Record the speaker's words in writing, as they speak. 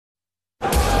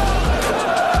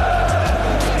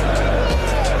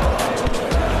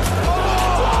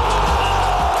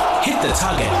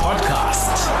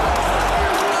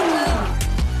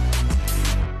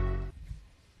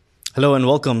Hello and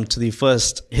welcome to the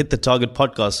first Hit the Target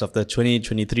podcast of the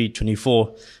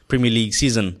 2023-24 Premier League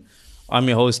season. I'm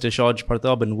your host, Ishaj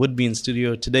Parthab, and would be in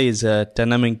studio today is a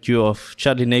dynamic duo of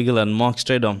Charlie Nagel and Mark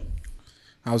Stradom.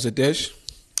 How's it, Desh?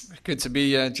 Good to be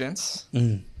here, gents.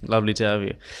 Lovely to have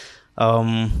you.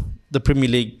 The Premier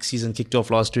League season kicked off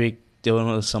last week. There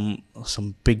were some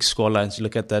big scorelines. You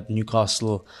look at that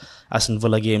Newcastle, Aston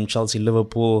Villa game, Chelsea,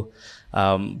 Liverpool,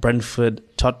 Brentford,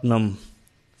 Tottenham.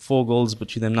 4 goals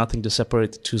between them, nothing to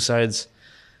separate the two sides.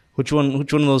 Which one of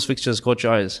those fixtures caught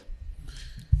your eyes?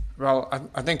 Well,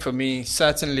 I think for me,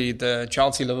 certainly the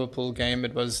Chelsea-Liverpool game.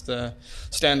 It was the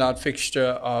standout fixture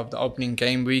of the opening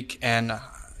game week. And,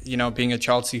 being a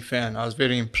Chelsea fan, I was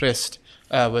very impressed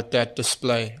with that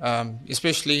display.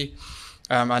 Especially,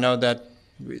 I know that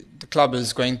the club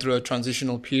is going through a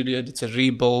transitional period. It's a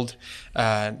rebuild,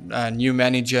 a new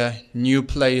manager, new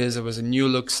players. It was a new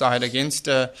look side against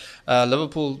a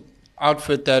Liverpool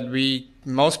outfit that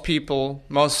most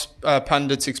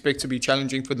pundits expect to be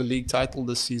challenging for the league title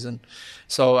this season.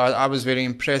 So I was very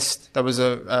impressed. That was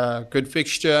a good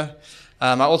fixture.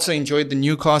 I also enjoyed the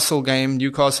Newcastle game,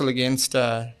 Newcastle against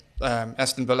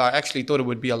Aston Villa. I actually thought it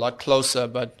would be a lot closer,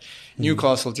 but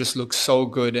Newcastle just looks so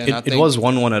good. And it was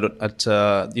 1-1 at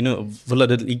Villa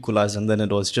did equalise, and then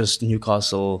it was just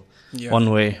Newcastle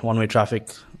one-way traffic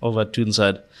over at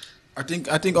Toonside. I think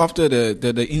after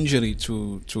the injury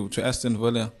to Aston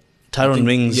Villa, Tyrone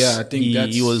Mings, I think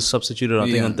he was substituted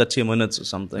I think on 30 minutes or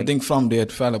something. I think from there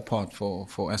it fell apart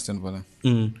for Aston Villa.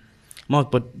 Mark,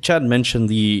 but Chad mentioned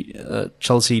the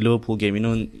Chelsea-Liverpool game.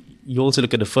 You also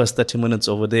look at the first 30 minutes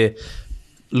over there.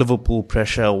 Liverpool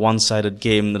pressure, one-sided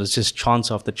game. There was just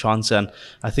chance after chance, and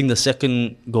I think the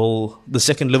second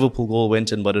Liverpool goal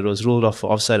went in, but it was ruled off for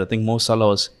offside. I think Mo Salah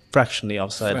was fractionally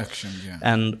offside.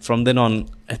 And from then on,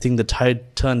 I think the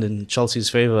tide turned in Chelsea's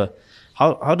favour.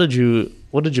 What did you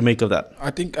make of that?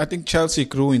 I think Chelsea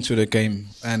grew into the game,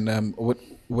 and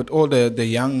with all the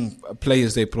young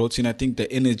players they brought in, I think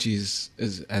the energy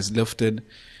has lifted.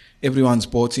 Everyone's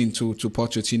bought into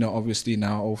Pochettino, obviously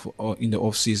now in the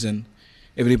off season.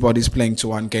 Everybody's playing to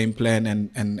one game plan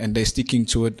and they're sticking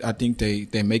to it. I think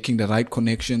they're making the right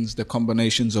connections. The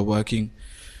combinations are working.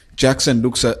 Jackson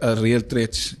looks a real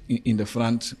threat in the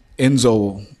front.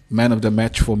 Enzo, man of the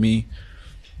match for me.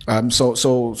 So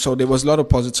there was a lot of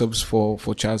positives for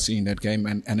Chelsea in that game,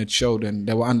 and it showed, and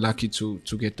they were unlucky to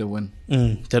get the win.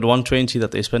 That 120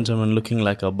 that they spent on looking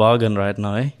like a bargain right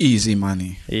now, eh? Easy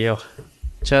money. Yeah.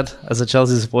 Chad, as a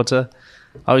Chelsea supporter,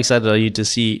 how excited are you to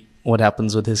see what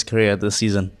happens with his career this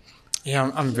season?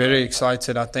 Yeah, I'm very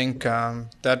excited. I think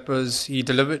he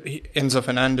delivered. Enzo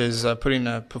Fernandez put in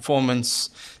a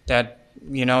performance that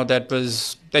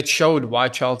showed why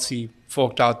Chelsea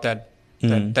forked out that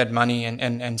money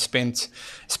and spent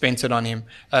it on him.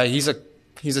 He's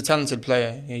a talented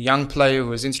player, a young player who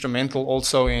was instrumental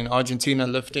also in Argentina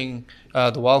lifting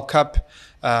the World Cup.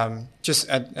 Just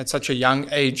at such a young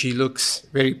age, he looks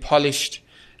very polished.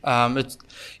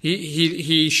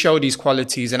 He showed his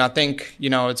qualities, and I think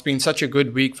it's been such a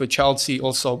good week for Chelsea.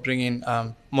 Also bringing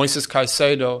Moises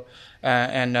Caicedo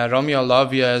and Romeo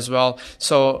Lavia as well.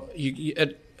 So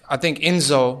I think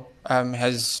Enzo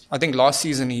has. I think last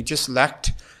season he just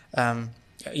lacked.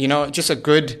 Just a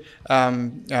good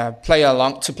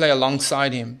player to play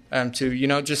alongside him.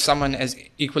 Just someone as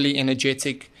equally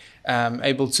energetic,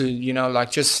 able to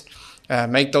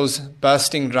make those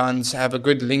bursting runs, have a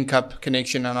good link-up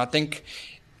connection. And I think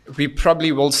we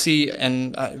probably will see,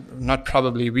 and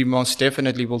we most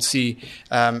definitely will see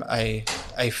a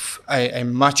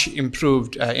much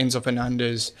improved Enzo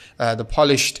Fernandez, the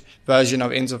polished version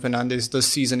of Enzo Fernandez this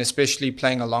season, especially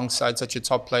playing alongside such a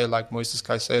top player like Moises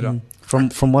Caicedo.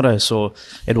 From what I saw,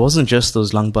 it wasn't just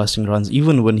those long busting runs.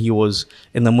 Even when he was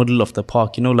in the middle of the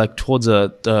park, like towards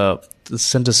the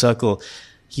center circle,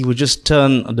 he would just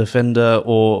turn a defender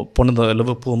or one of the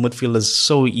Liverpool midfielders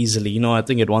so easily. I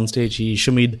think at one stage he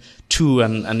shimmied 2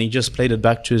 and he just played it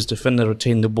back to his defender,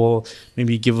 retained the ball,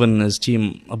 maybe given his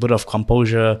team a bit of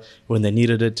composure when they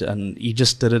needed it, and he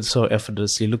just did it so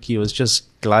effortlessly. Look, he was just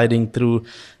gliding through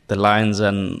the lines,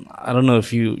 and I don't know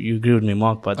if you agree with me,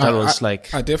 Mark, but that was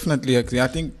like... I definitely agree. I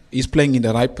think he played in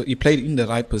the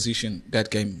right position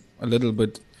that game, a little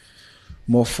bit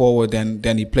more forward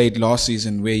than he played last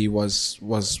season, where he was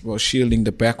shielding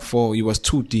the back four. He was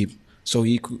too deep, so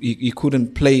he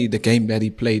couldn't play the game that he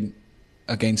played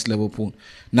against Liverpool.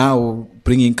 Now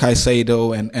bringing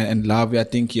Caicedo and Lavia, I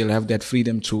think he'll have that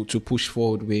freedom to push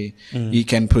forward, where he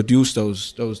can produce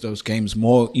those games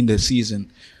more in the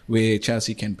season, where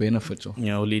Chelsea can benefit.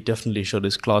 He definitely showed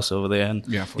his class over there. And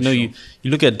sure. You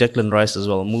look at Declan Rice as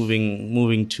well,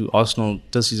 moving to Arsenal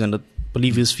this season.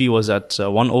 believe his fee was at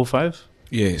 105.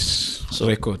 Yes, So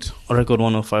record. A record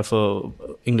 105 for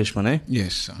Englishman, eh?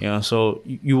 Yes. Yeah, so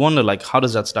you wonder, like, how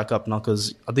does that stack up now?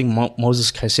 Because I think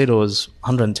Moses Caicedo was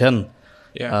 110.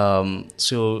 Yeah.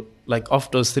 So, like,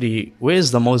 of those three,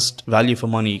 where's the most value for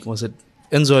money? Was it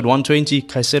Enzo at 120,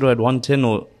 Caicedo at 110,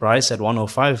 or Rice at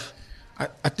 105?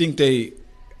 I think they.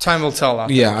 Time will tell. I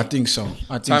think so.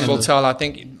 Time will tell. I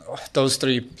think those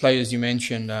three players you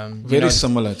mentioned, very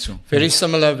similar too. Very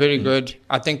similar, very good.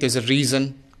 I think there's a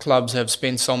reason clubs have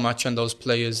spent so much on those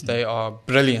players. They are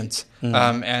brilliant,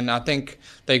 and I think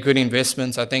they're good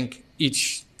investments. I think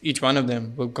each one of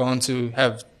them will go on to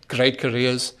have great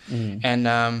careers, and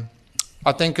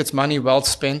I think it's money well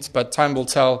spent. But time will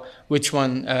tell which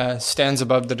one stands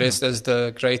above the rest as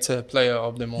the greater player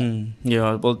of them all.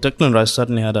 Yeah, well, Declan Rice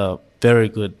certainly had a very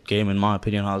good game, in my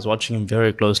opinion. I was watching him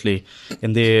very closely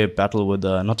in their battle with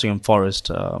Nottingham Forest,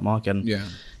 Mark, and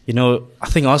I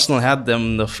think Arsenal had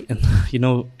them,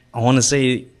 I want to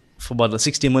say for about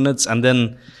 60 minutes, and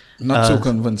then not too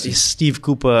convincing. Steve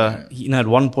Cooper, at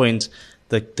one point,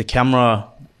 the camera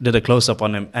did a close-up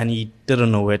on him, and he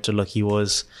didn't know where to look. He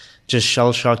was just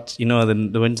shell-shocked,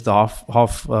 then they went to the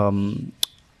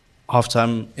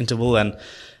half-time interval, and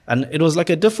it was like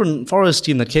a different Forest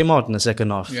team that came out in the second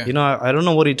half. Yeah. I don't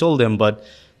know what he told them, but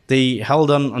they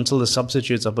held on until the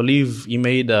substitutes. I believe he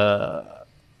made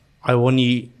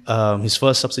Iwoni his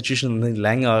first substitution, and then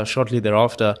Langer shortly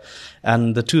thereafter.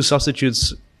 And the two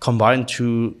substitutes combined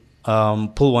to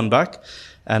pull one back.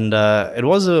 And it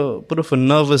was a bit of a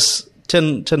nervous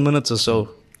 10 minutes or so.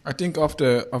 I think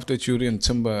after Julian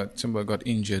Timber got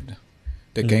injured,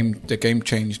 the game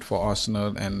changed for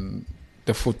Arsenal, and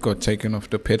the foot got taken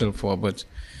off the pedal for a bit.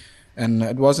 And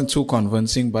it wasn't too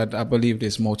convincing, but I believe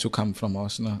there's more to come from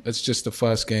Arsenal. It's just the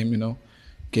first game,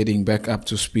 getting back up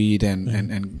to speed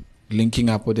and linking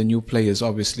up with the new players,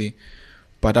 obviously.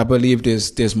 But I believe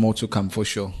there's more to come for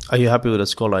sure. Are you happy with the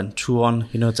scoreline? 2-1.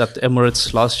 It's at the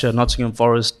Emirates last year. Nottingham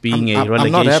Forest being a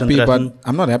relegation.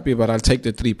 I'm not happy, but I'll take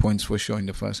the 3 points for sure in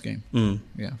the first game.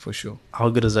 Yeah, for sure. How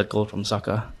good is that goal from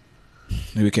Saka?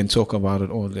 We can talk about it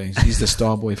all day. He's the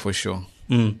star boy for sure.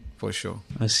 For sure.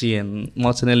 I see. And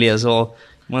Martinelli as well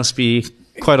must be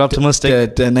quite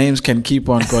optimistic. The names can keep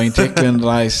on going. Declan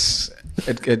Rice.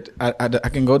 I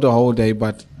can go the whole day,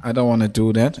 but I don't want to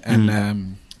do that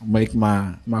and make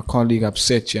my colleague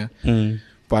upset. Yeah.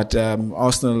 But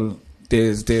Arsenal,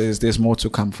 there's more to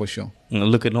come for sure.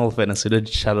 Look, in all fairness, we did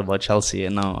chat about Chelsea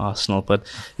and now Arsenal, but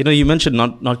you mentioned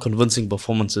not convincing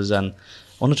performances, and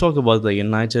I want to talk about the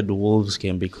United Wolves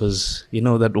game because that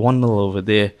 1-0 over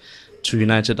there to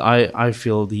United, I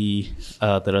feel the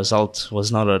result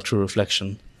was not a true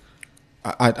reflection.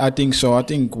 I think so. I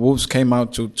think Wolves came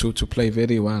out to play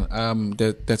very well.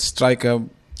 That striker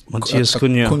Matthias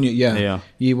Cunha,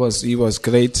 he was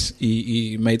great.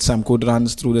 He made some good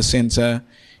runs through the center.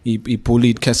 He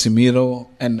bullied Casemiro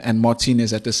and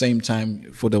Martinez at the same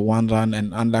time for the one run,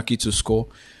 and unlucky to score.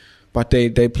 But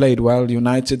they played well.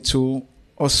 United too,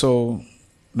 also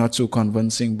not too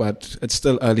convincing, but it's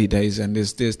still early days, and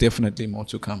there's definitely more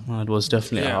to come. It was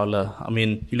definitely a howler. I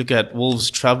mean, you look at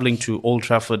Wolves travelling to Old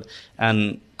Trafford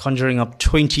and conjuring up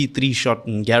 23 shots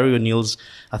in Gary O'Neill's,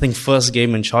 I think, first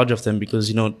game in charge of them, because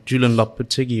Julian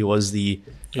Lopetegui was the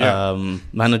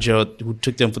manager who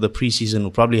took them for the preseason,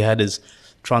 who probably had his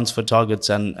transfer targets,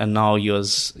 and now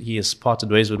he has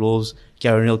parted ways with Wolves.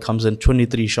 Gary O'Neill comes in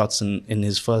 23 shots in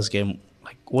his first game.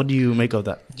 What do you make of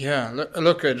that? Yeah,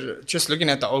 look at just looking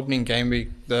at the opening game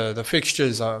week, the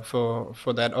fixtures are for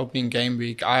that opening game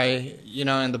week.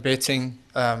 In the betting,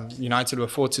 United were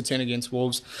 4-10 against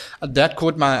Wolves. That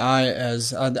caught my eye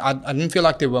as I didn't feel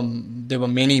like there were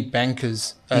many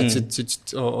bankers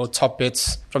or top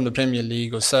bets from the Premier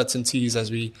League, or certainties,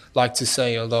 as we like to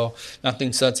say, although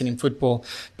nothing's certain in football.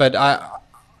 But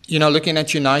looking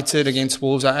at United against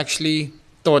Wolves, I actually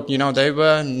thought, they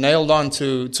were nailed on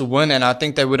to win, and I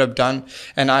think they would have done,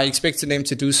 and I expected them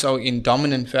to do so in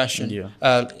dominant fashion. Yeah.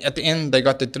 At the end, they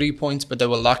got the 3 points, but they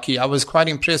were lucky. I was quite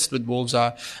impressed with Wolves.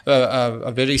 A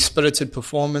very spirited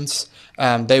performance.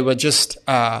 They were just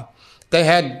they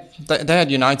had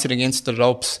United against the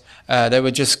ropes. They were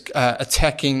just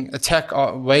wave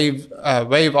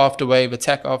after wave,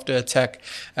 attack after attack.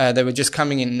 They were just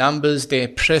coming in numbers. Their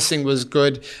pressing was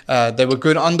good. They were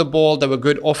good on the ball. They were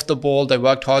good off the ball. They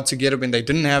worked hard to get it when they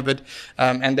didn't have it,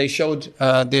 and they showed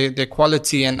their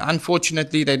quality. And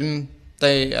unfortunately, they didn't.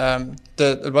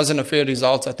 It wasn't a fair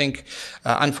result. I think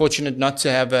unfortunate not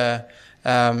to have a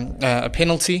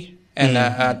penalty, and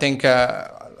I think.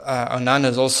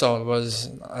 Onana's also was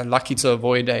lucky to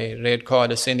avoid a red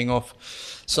card, a sending off.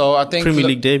 So I think Premier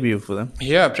League debut for them.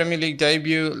 Yeah, Premier League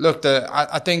debut. Look,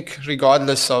 I think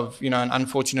regardless of an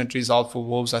unfortunate result for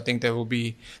Wolves, I think they'll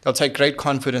take great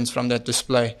confidence from that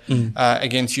display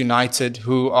against United,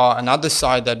 who are another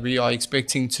side that we are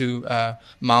expecting to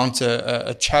mount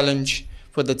a challenge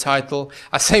for the title.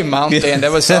 I say mount there, and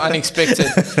that was so unexpected.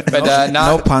 But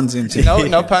no puns intended.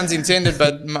 No puns intended.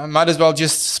 But might as well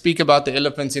just speak about the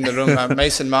elephant in the room.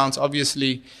 Mason Mount,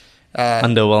 obviously.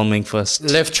 Underwhelming first.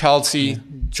 Left Chelsea,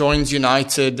 joins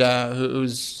United,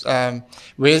 who's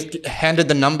handed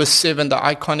the number 7, the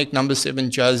iconic number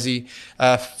 7 jersey,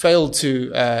 failed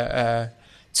to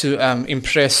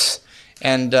impress.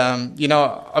 And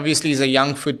obviously he's a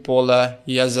young footballer.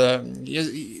 There's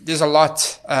a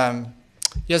lot.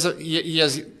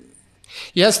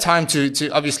 He has time to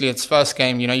obviously it's first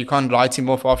game, you can't write him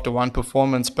off after one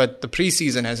performance, but the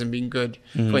preseason hasn't been good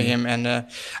for him. And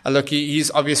look, he's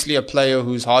obviously a player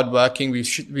who's hardworking.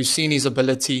 We've seen his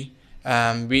ability.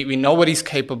 We know what he's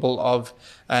capable of,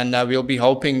 and we'll be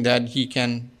hoping that he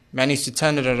can manage to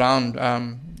turn it around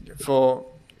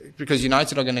because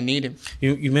United are going to need him.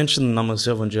 You mentioned the number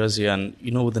 7 jersey, and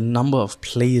the number of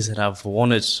players that have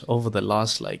worn it over the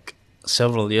last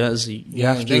several years. You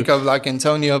have to think of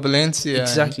Antonio Valencia.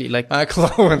 Exactly,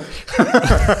 Michael Owen.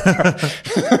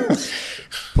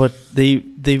 But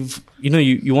they've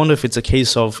you wonder if it's a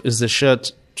case of, is the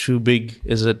shirt too big?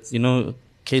 Is it a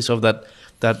case of that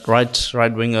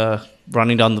right winger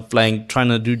running down the flank, trying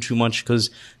to do too much?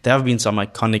 Because there have been some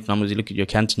iconic numbers. You look at your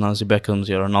Cantonas, your Beckhams,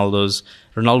 your Ronaldos.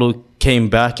 Ronaldo came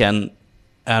back and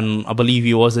I believe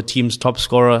he was the team's top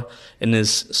scorer in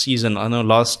his season. I know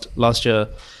last year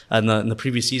and in the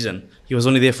previous season, he was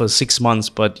only there for 6 months,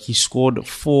 but he scored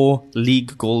 4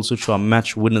 league goals, which are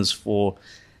match winners for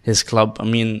his club. I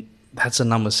mean, that's a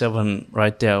number 7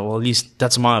 right there. Well, at least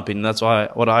that's my opinion. That's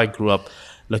what I grew up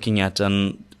looking at.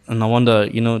 And I wonder,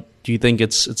 do you think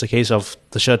it's a case of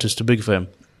the shirt is too big for him?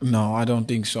 No, I don't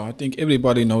think so. I think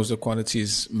everybody knows the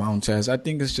qualities Mount has. I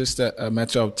think it's just a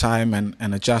matter of time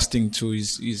and adjusting to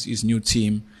his new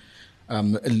team,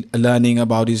 learning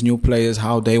about his new players,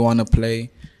 how they want to play,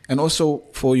 and also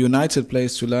for United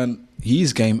players to learn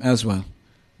his game as well.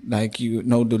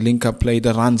 The link-up play,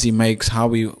 the runs he makes,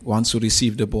 how he wants to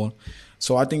receive the ball.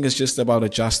 So I think it's just about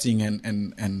adjusting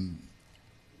and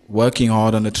working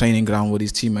hard on the training ground with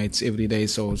his teammates every day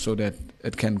so that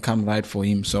it can come right for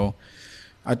him. So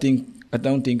I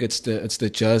don't think it's the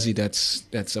jersey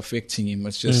that's affecting him.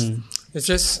 It's just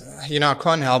I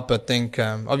can't help but think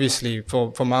obviously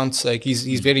for Mount's sake,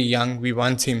 he's very young. We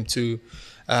want him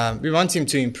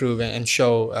to improve and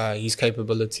show his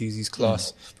capabilities, his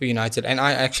class for United, and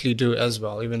I actually do as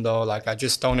well. Even though I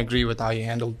just don't agree with how he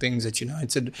handled things at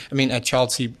at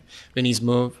Chelsea when his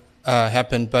move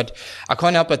happened. But I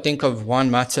can't help but think of Juan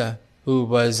Mata, who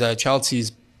was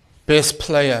Chelsea's best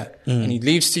player, and he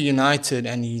leaves to United,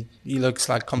 and he looks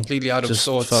completely out of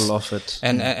sorts. Just fell off it.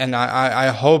 And I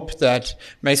hope that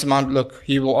Mason Mount, look,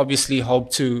 he will obviously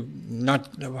hope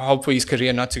for his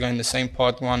career not to go in the same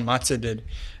path Juan Mata did.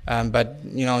 But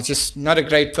it's just not a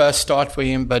great first start for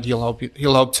him. But he'll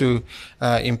hope to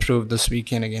improve this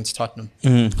weekend against Tottenham.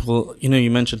 Well,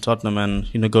 you mentioned Tottenham,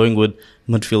 and going with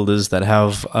midfielders that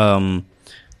have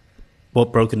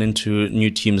broken into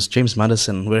new teams. James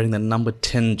Maddison wearing the number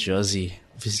 10 jersey,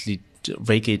 obviously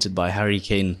vacated by Harry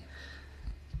Kane.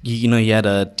 He had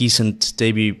a decent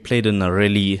debut, played in a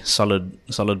really solid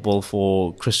ball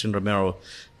for Christian Romero,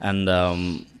 and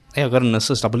got an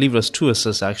assist. I believe it was 2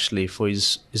 assists actually for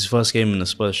his first game in a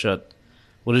Spurs shirt.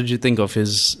 What did you think of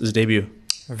his debut?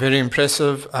 Very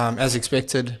impressive, as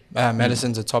expected.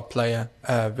 Maddison's a top player,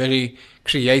 very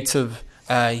creative.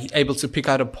 Able to pick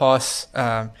out a pass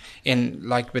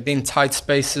within tight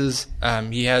spaces.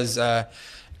 He has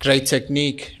great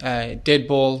technique, dead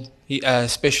ball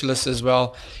specialist as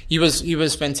well. He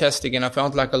was fantastic, and I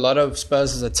felt like a lot of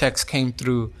Spurs' attacks came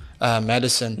through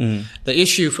Maddison. The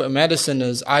issue for Maddison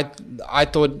is I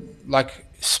thought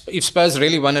if Spurs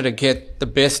really wanted to get the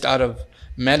best out of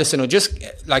Maddison or just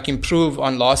improve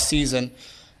on last season,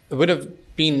 it would have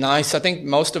been nice. I think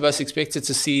most of us expected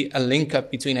to see a link up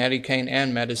between Harry Kane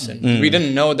and Maddison. We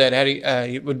didn't know that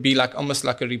it would be almost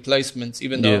like a replacement,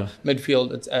 even though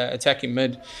midfield attacking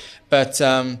mid. But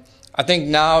I think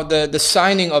now the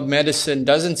signing of Maddison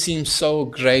doesn't seem so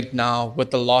great now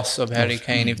with the loss of Harry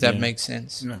Kane, if that makes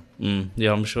sense.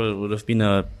 Yeah, I'm sure it would have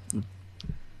been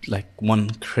one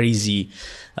crazy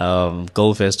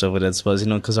goal fest over that Spurs,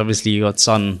 because obviously you got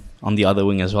Son on the other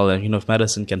wing as well, and if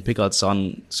Maddison can pick out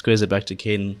Son, squares it back to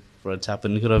Kane for a tap,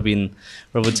 and it could have been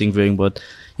riveting viewing. But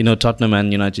Tottenham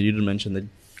and United, you did mention that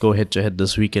go head to head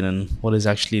this weekend, and what is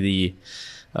actually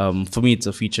For me, it's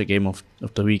a feature game of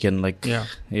the weekend. Like,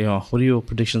 what are your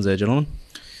predictions there, gentlemen?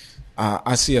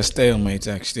 I see a stalemate,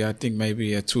 actually. I think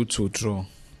maybe a 2-2 draw.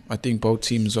 I think both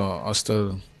teams are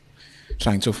still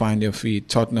trying to find their feet.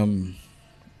 Tottenham,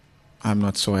 I'm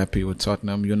not so happy with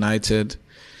Tottenham. United,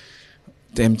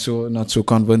 them two not so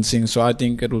convincing. So I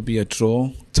think it will be a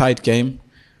draw, tight game.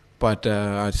 But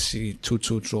I see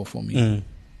 2-2 draw for me.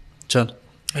 Chad?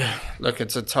 Look,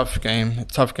 it's a tough game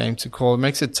to call. It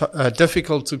makes it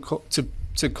difficult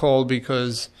to call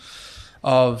because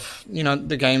of,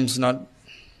 the game's not.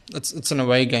 It's an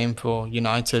away game for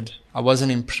United. I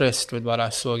wasn't impressed with what I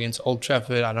saw against Old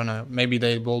Trafford. I don't know. Maybe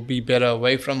they will be better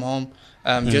away from home,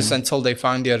 just until they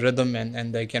find their rhythm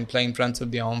and they can play in front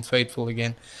of their home faithful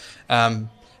again.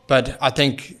 But I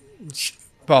think,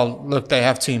 look, they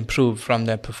have to improve from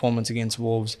their performance against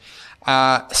Wolves.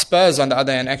 Spurs, on the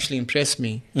other hand, actually impressed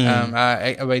me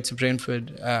away to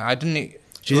Brentford. I didn't.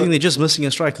 Do you think they're just missing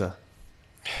a striker?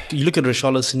 You look at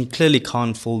Richarlison, he clearly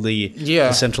can't fool the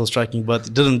central striking, but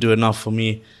it didn't do enough for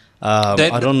me.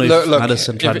 I don't know if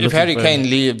Maddison tried if Harry Kane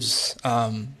leaves,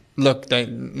 there's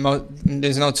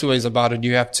no two ways about it.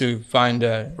 You have to find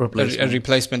a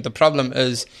replacement. The problem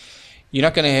is you're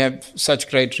not going to have such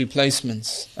great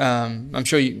replacements. I'm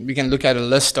sure we can look at a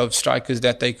list of strikers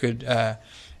that they could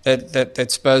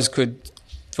that Spurs could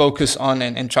focus on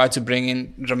and try to bring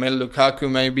in. Romelu Lukaku,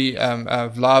 maybe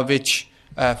Vlahovic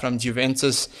from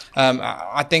Juventus.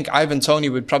 I think Ivan Toney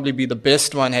would probably be the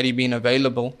best one had he been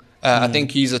available. I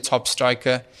think he's a top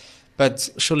striker. But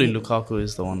surely Lukaku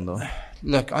is the one, though.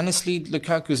 Look, honestly,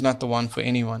 Lukaku's not the one for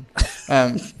anyone.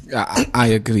 I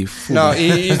agree. Fully. No,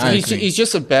 he's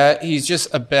just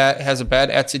has a bad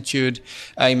attitude.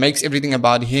 He makes everything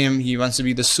about him. He wants to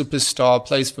be the superstar,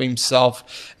 plays for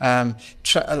himself. You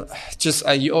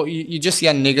just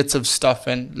hear negative stuff.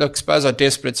 And look, Spurs are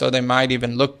desperate, so they might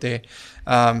even look there.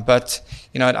 But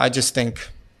I just think,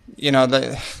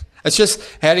 it's just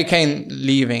Harry Kane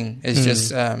leaving is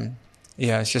just.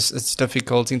 It's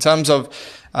difficult in terms of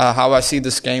how I see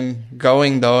this game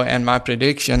going, though, and my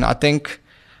prediction. I think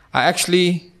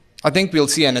we'll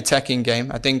see an attacking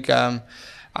game. I think I'm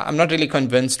not really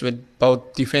convinced with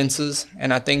both defenses,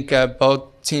 and I think both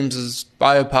teams'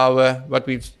 firepower, what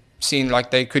we've seen,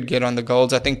 like they could get on the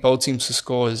goals. I think both teams to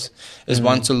score is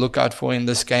one to look out for in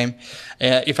this game.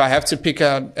 If I have to pick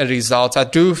out a result, I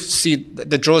do see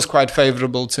the draw is quite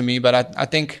favourable to me, but I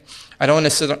think. I don't want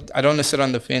to sit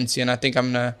on the fence here, and I think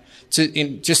I'm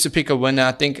just to pick a winner.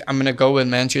 I think I'm gonna go with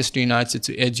Manchester United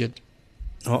to edge it.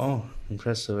 Oh,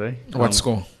 impressive, eh? What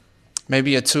score?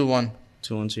 Maybe a 2-1.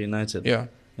 2-1 to United. Yeah.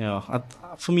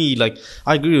 For me,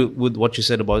 I agree with what you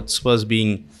said about Spurs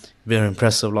being very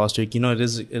impressive last week. It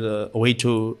is away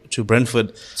to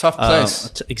Brentford. Tough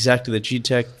place. Exactly, the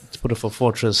G-Tech. It's put up a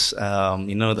fortress.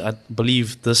 I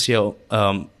believe this year.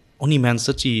 Only Man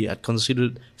City had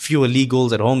conceded fewer league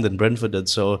goals at home than Brentford did.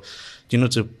 So,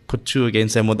 to put two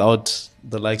against them without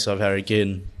the likes of Harry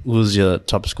Kane, who's your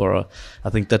top scorer,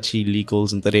 I think 30 league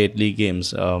goals in 38 league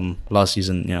games last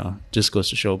season, just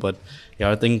goes to show. But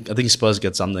I think Spurs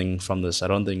get something from this. I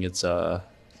don't think it's I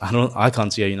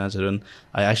can't see a United win.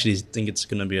 I actually think it's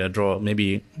going to be a draw,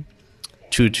 maybe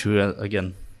 2-2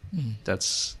 again.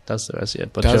 That's the rest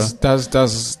yet. But does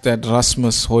that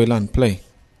Rasmus Højlund play?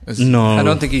 No, I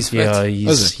don't think he's fit. Yeah,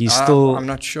 he's still. I'm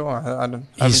not sure.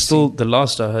 He's still. The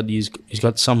last I heard, he's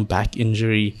got some back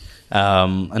injury,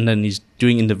 and then he's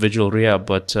doing individual rehab.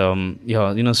 But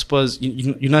Spurs,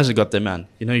 United got their man.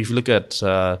 If you look at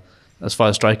as far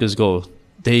as strikers go,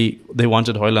 they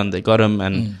wanted Højlund, they got him,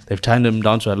 and they've tied him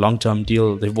down to a long-term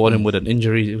deal. They bought him with an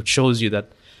injury, which shows you that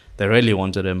they really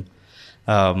wanted him.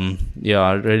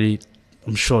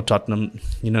 I'm sure Tottenham,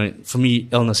 for me,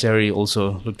 El Nasseri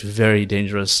also looked very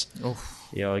dangerous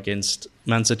against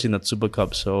Man City in that Super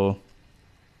Cup. So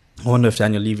I wonder if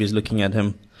Daniel Levy is looking at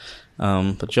him.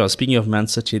 But speaking of Man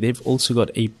City, they've also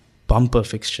got a bumper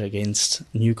fixture against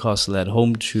Newcastle at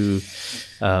home to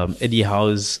Eddie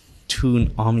Howe's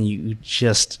Toon Army, who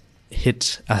just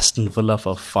hit Aston Villa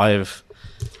for 5.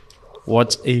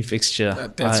 What a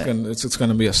fixture. It's going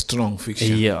to be a strong fixture.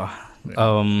 Yeah.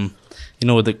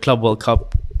 With the Club World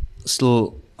Cup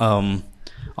still on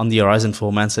the horizon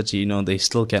for Man City, they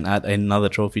still can add another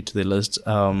trophy to their list.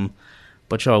 But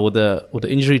with the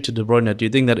injury to De Bruyne, do you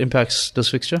think that impacts this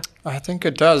fixture? I think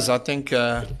it does. I think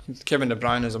Kevin De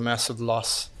Bruyne is a massive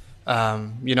loss.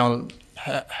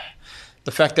 The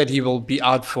fact that he will be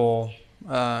out for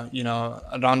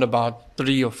around about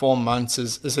 3 or 4 months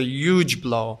is a huge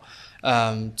blow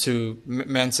to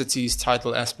Man City's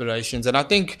title aspirations. And I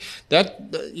think that,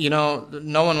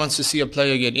 no one wants to see a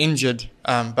player get injured.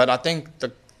 But I think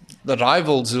the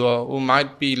rivals who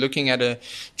might be looking at a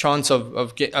chance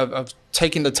of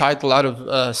taking the title out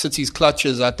of City's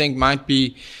clutches, I think might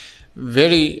be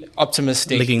very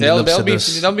optimistic. They'll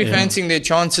be fancying their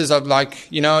chances of, like,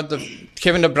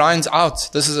 Kevin De Bruyne's out.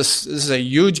 This is a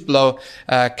huge blow,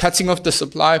 cutting off the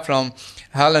supply from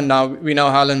Haaland. Now we know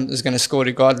Haaland is going to score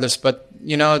regardless, but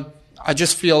I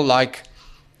just feel like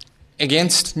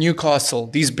against Newcastle,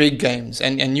 these big games,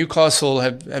 and Newcastle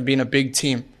have been a big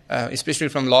team, especially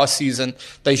from last season.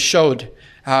 They showed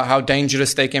how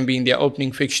dangerous they can be in their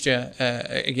opening fixture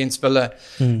against Villa.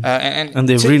 And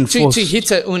they've reinforced. To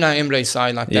hit a Unai Emery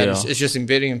side like that is just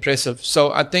very impressive.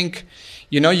 So I think,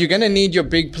 you're going to need your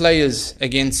big players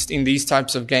in these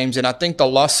types of games. And I think the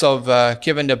loss of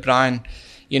Kevin De Bruyne,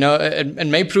 it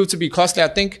may prove to be costly. I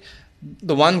think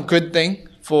the one good thing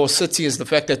for City is the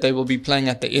fact that they will be playing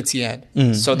at the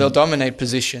Etihad, so they'll dominate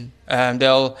position.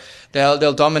 They'll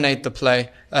dominate the play.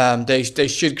 They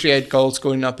should create goal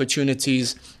scoring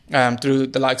opportunities through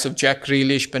the likes of Jack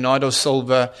Grealish, Bernardo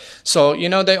Silva. So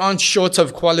they aren't short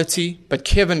of quality, but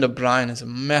Kevin De Bruyne is a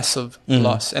massive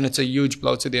loss, and it's a huge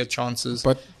blow to their chances.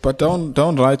 But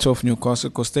don't write off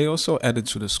Newcastle, because they also added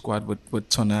to the squad with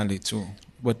Tonali too.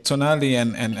 With Tonali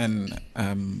and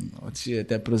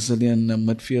that Brazilian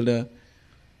midfielder.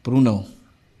 Bruno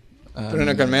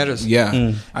Guimaraes.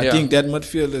 I think that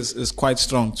midfield is quite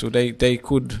strong. So they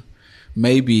could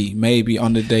maybe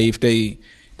on the day, if they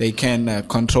can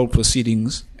control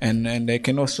proceedings, and they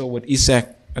can also, with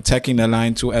Isak attacking the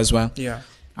line too as well. Yeah.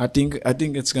 I think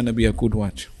it's going to be a good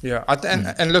watch. Yeah,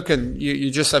 and look at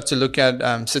you just have to look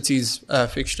at City's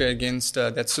fixture against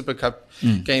that Super Cup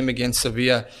game against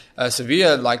Sevilla.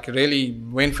 Sevilla really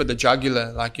went for the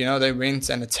jugular. They went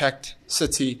and attacked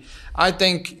City. I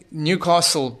think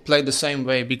Newcastle played the same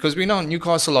way, because we know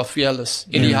Newcastle are fearless.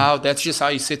 Anyhow, that's just how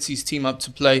he sets his team up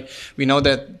to play. We know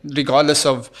that regardless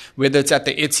of whether it's at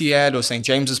the Etihad or St.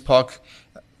 James's Park,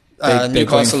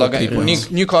 Newcastle are going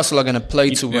to play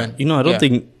to win. I don't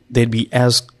think they'd be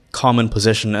as calm in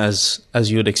possession as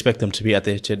you would expect them to be at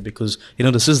the Etihad, because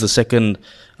this is the second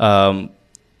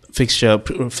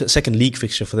second league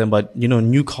fixture for them. But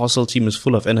Newcastle team is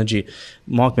full of energy.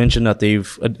 Mark mentioned that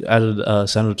they've added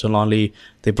Sandro Tonali,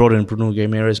 they brought in Bruno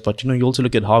Guimaraes, but you also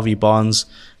look at Harvey Barnes,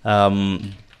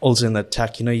 also in the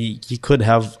attack. He could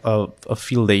have a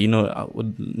field there,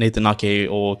 with Nathan Ake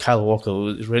or Kyle Walker,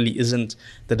 who really isn't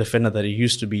the defender that he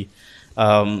used to be.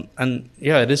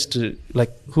 It is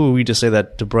who are we to say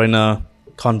that De Bruyne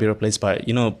can't be replaced by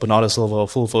Bernardo Silva or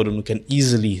Phil Foden, who can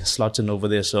easily slot in over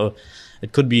there. So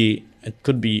it could be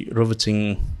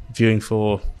riveting viewing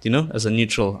for as a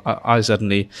neutral. I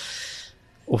certainly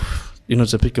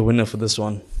to pick a winner for this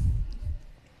one.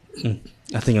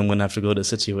 I think I'm gonna have to go to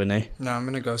City win. No, I'm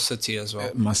gonna go City as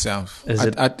well. Myself.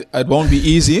 It won't be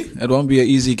easy. It won't be an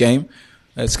easy game.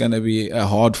 It's gonna be a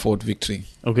hard fought victory.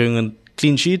 Okay,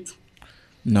 clean sheet?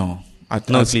 No.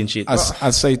 No clean sheet.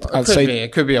 I'd say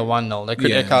it could be a 1-0. They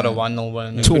could eke out a 1-0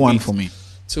 win. 2-1 for me.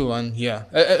 2-1, yeah.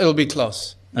 It'll be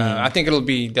close. I think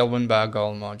they'll win by a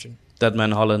goal margin. That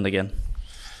man Holland again.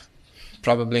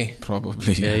 Probably.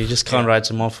 Yeah, you just can't write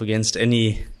him off against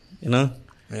any,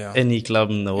 any club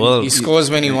in the world. He scores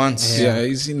when he wants. Yeah,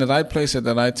 he's in the right place at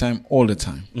the right time all the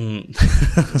time.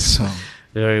 So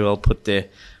very well put there.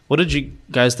 What did you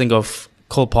guys think of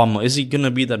Cole Palmer? Is he going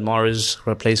to be that Mahrez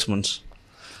replacement?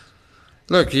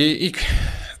 Look, he's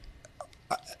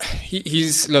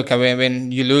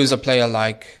when you lose a player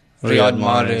like Riyad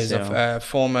Mahrez, a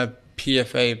former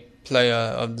PFA player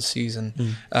of the season,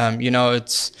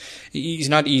 he's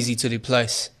not easy to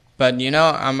replace. But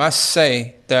I must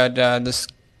say that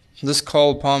this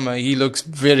Cole Palmer, he looks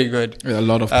very good. A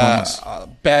lot of promise,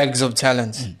 bags of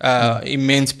talent,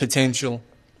 immense potential,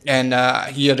 and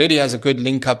he already has a good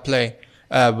link-up play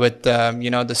with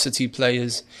the City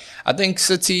players. I think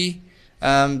City.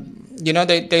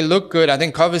 They look good. I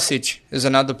think Kovacic is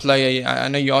another player. I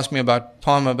know you asked me about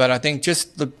Palmer, but I think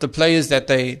just the players that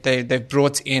they've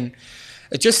brought in,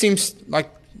 it just seems like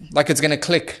it's going to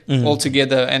click all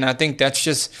together. And I think that's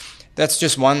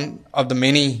just one of the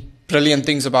many brilliant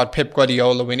things about Pep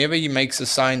Guardiola. Whenever he makes a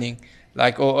signing,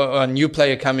 or a new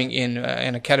player coming in,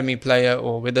 an academy player,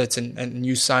 or whether it's a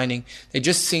new signing, they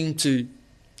just seem to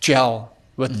gel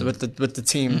with the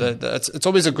team. It's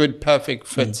always a good, perfect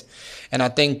fit. And I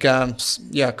think,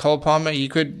 Cole Palmer,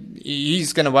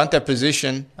 he's going to want that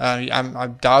position. I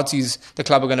doubt the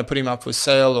club are going to put him up for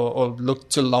sale or look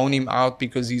to loan him out,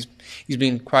 because he's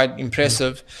been quite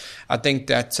impressive. I think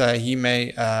that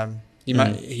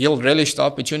he'll relish the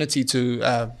opportunity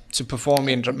to perform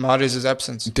in Mahrez's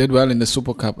absence. He did well in the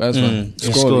Super Cup as well.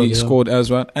 He scored as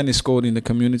well, and he scored in the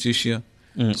Community Shield.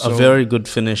 So, a very good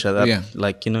finish at that. Yeah.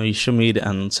 Like, he shimmied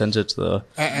and sent it to the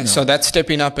And so that's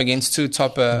stepping up against two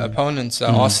top opponents,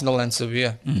 Arsenal and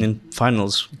Sevilla. in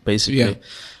finals, basically. Yeah.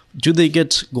 Do they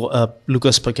get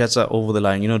Lucas Paqueta over the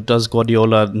line? Does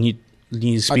Guardiola need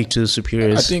to speak to his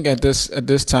superiors? I think at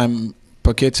this time,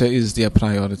 Paqueta is their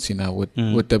priority now with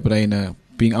De Bruyne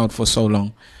being out for so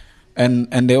long, and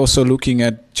they're also looking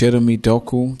at Jeremy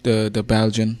Doku, the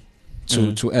Belgian,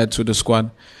 to add to the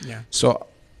squad. Yeah. So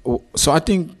I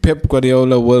think Pep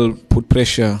Guardiola will put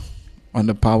pressure on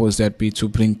the powers that be to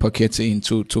bring Paqueta in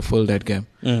to fill that gap,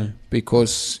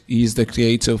 because he's the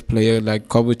creative player. Like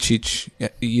Kovacic,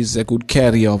 he's a good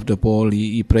carrier of the ball.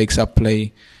 He breaks up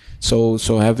play. So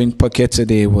having Paqueta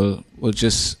there will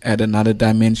just add another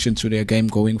dimension to their game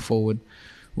going forward,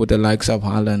 with the likes of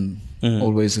Haaland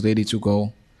always ready to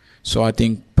go. So I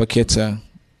think Paqueta,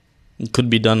 it could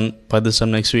be done by this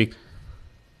time next week.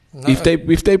 No.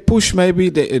 if they push, maybe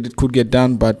it could get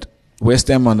done. But West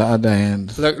Ham on the other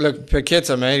hand, Look,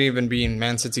 Paqueta may even be in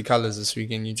Man City colours this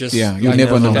weekend. You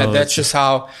never know. That's just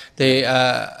how they,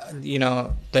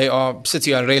 they are.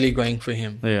 City are really going for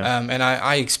him. Yeah. And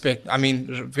I expect. I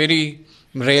mean, very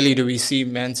rarely do we see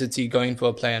Man City going for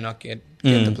a player not get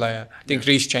the player. I think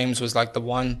Reece James was like the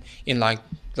one in like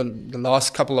the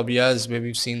last couple of years where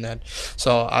we've seen that.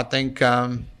 So I think.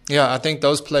 I think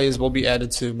those players will be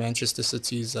added to Manchester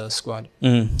City's squad.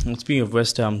 And speaking of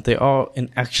West Ham, they are in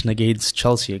action against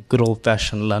Chelsea, a good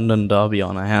old-fashioned London derby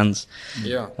on our hands.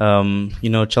 Yeah.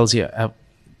 Chelsea have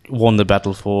won the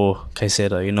battle for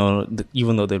Caicedo.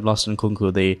 Even though they've lost in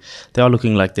Nkunku, they are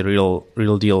looking like the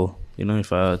real deal.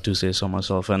 If I do say so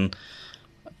myself. And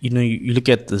you look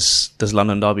at this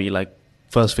London derby, like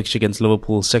first fixture against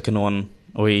Liverpool, second one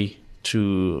away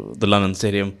to the London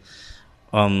Stadium.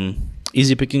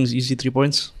 Easy pickings, easy 3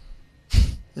 points?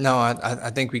 No, I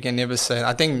think we can never say.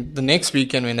 I think the next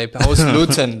weekend when they host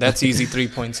Luton, that's easy 3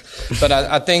 points. But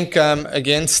I think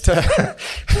against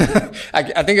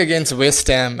I think against West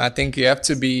Ham, I think we have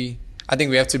to be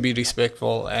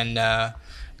respectful, and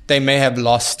they may have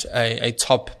lost a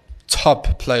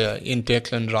top player in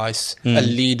Declan Rice, a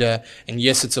leader, and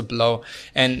yes, it's a blow.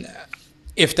 And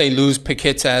if they lose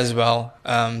Paqueta as well,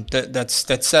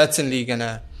 that's certainly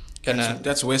gonna.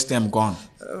 That's West Ham gone.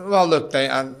 Well, look,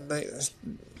 the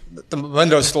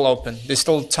window's still open. There's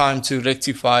still time to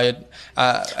rectify it.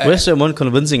 West Ham weren't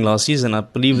convincing last season. I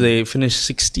believe they finished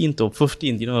 16th or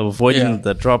 15th, avoiding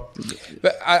the drop.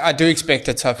 But I do expect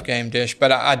a tough game, Desh.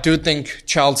 But I do think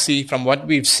Chelsea, from what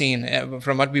we've seen,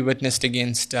 from what we witnessed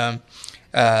against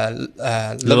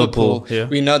Liverpool,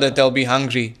 we know that they'll be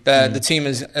hungry. The team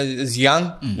is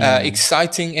young,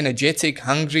 exciting, energetic,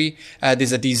 hungry.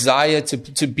 There's a desire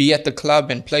to be at the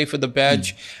club and play for the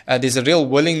badge. There's a real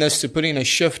willingness to put in a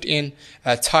shift in,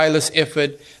 tireless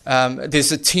effort.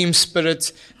 There's a team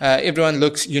spirit. Everyone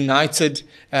looks united.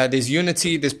 There's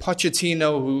unity. There's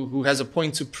Pochettino who has a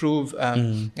point to prove.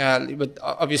 But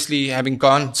obviously having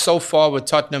gone so far with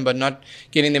Tottenham, but not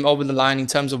getting them over the line in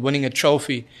terms of winning a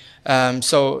trophy.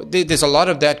 So there's a lot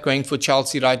of that going for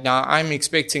Chelsea right now. I'm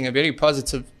expecting a very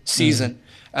positive season.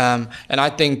 And I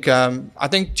think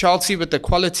Chelsea, with the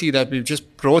quality that we've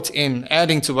just brought in,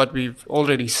 adding to what we've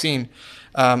already seen,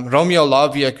 Romeo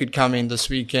Lavia could come in this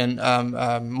weekend,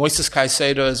 Moises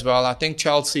Caicedo as well. I think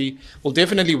Chelsea will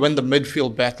definitely win the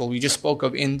midfield battle. We just spoke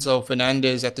of Enzo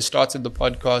Fernandez at the start of the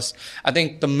podcast. I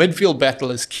think the midfield battle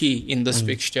is key in this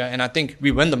fixture, and I think we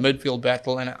win the midfield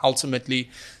battle, and ultimately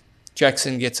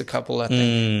Jackson gets a couple, I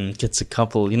think. Gets a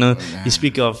couple. You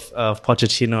speak of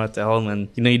Pochettino at the helm, and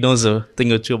he knows a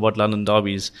thing or two about London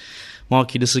derbies.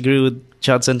 Mark, you disagree with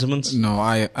Chad's sentiments? No,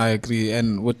 I agree.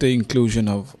 And with the inclusion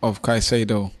of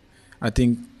Caicedo, I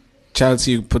think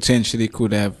Chelsea potentially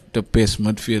could have the best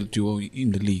midfield duo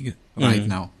in the league right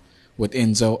now, with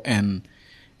Enzo and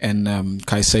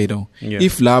Caicedo. Yeah.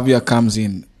 If Lavia comes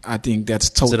in, I think that's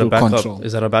total control.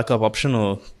 Is that a backup option,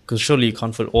 or because surely you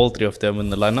can't fit all three of them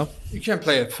in the lineup? You can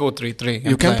play a 4-3-3.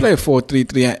 You can play a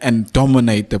 4-3-3 and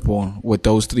dominate the ball with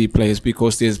those three players,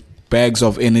 because there's bags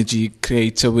of energy,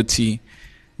 creativity.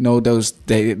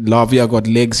 Lavia got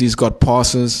legs, he's got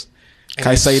passes.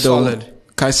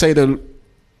 Caicedo,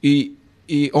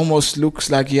 he almost looks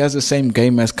like he has the same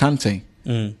game as Kante.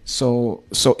 So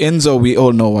Enzo, we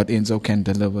all know what Enzo can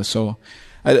deliver. So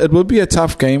it will be a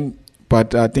tough game.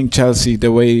 But I think Chelsea,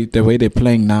 the way they're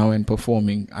playing now and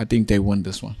performing, I think they won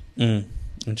this one.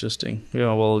 Interesting.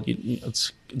 Yeah, well,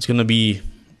 it's going to be,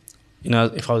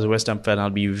 if I was a West Ham fan,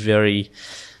 I'd be very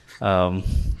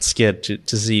scared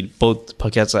to see both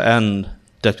Paqueta and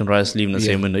Declan Rice leaving the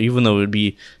same window, even though it would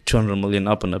be 200 million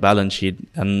up on the balance sheet,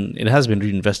 and it has been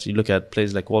reinvested. You look at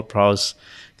players like Walt Prowse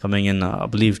coming in. I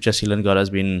believe Jesse Lingard has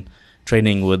been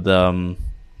training with the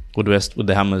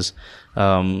Hammers.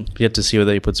 Yet to see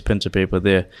whether he puts pen to paper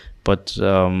there. But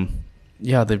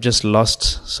they've just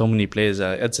lost so many players.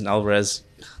 Edson Alvarez,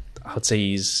 I'd say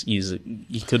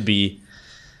he could be.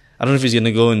 I don't know if he's going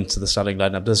to go into the starting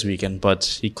lineup this weekend, but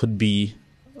he could be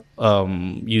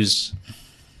used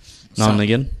now and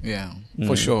again. Yeah,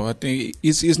 for sure. I think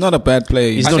he's not a bad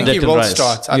player. I think he will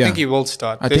start. I think he will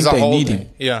start. I think they need him.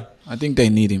 Yeah, I think they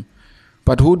need him.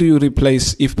 But who do you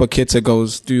replace if Paqueta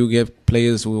goes? Do you get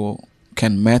players who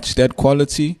can match that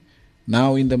quality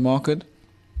now in the market?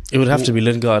 It would have to be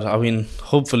Lingard. I mean,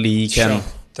 hopefully he can.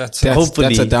 Sure. That's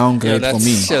a downgrade for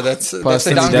me. Yeah, that's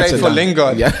a downgrade for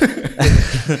Lingard. Yeah.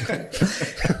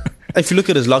 If you look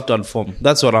at his lockdown form,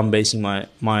 that's what I'm basing my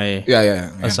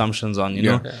assumptions on, you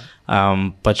know.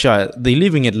 But they're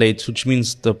leaving it late, which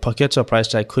means the Paqueta price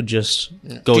tag could just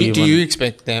go. Do you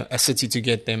expect a City to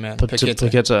get them, man?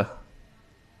 Paqueta?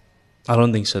 I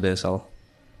don't think so, Sal.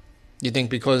 You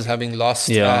think because having lost,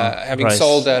 Rice.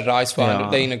 sold their Rice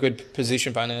fund, they're in a good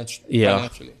position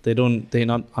financially? They're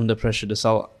not under pressure to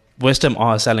sell. West Ham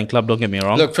are a selling club, don't get me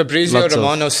wrong. Look, Fabrizio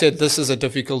Romano said this is a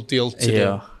difficult deal to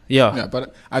do. Yeah,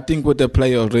 but I think with the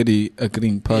player already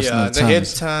agreeing personal the head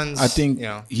turns. I think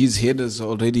his head is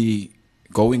already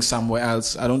going somewhere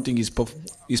else. I don't think his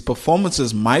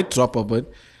performances might drop a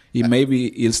bit.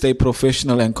 He'll stay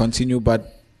professional and continue,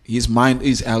 but his mind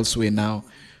is elsewhere now.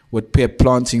 With Pep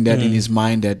planting that in his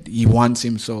mind that he wants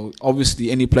him. So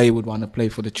obviously any player would want to play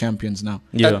for the champions now.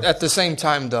 Yeah. At the same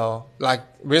time though, like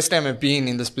West Ham have been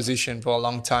in this position for a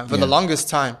long time. For the longest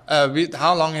time.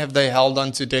 How long have they held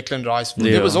on to Declan Rice for?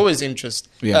 There was always interest.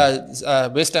 Yeah.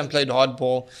 West Ham played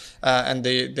hardball and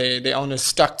the owners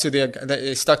stuck to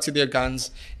their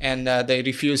guns and they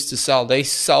refused to sell. They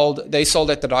sold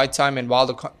at the right time and while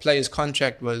the player's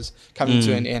contract was coming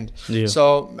to an end. Yeah.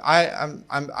 So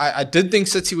I did think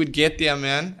City would get there,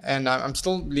 man, and I'm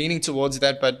still leaning towards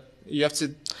that, but you have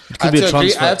to. I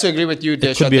have to agree with you,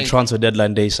 Desh. It could be a transfer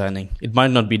deadline day signing. It might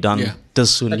not be done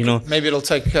this soon, you know. Maybe it'll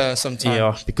take some time.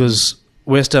 Yeah, because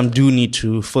West Ham do need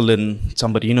to fill in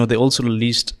somebody. You know, they also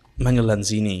released Manuel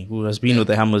Lanzini, who has been with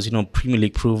the Hammers, you know, Premier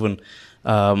League proven.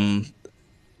 And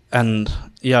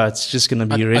it's just going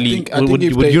to be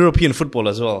with European football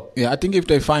as well. Yeah, I think if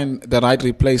they find the right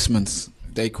replacements,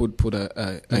 they could put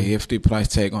a hefty price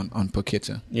tag on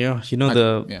Paqueta. Yeah, you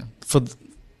know,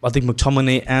 I think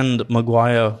McTominay and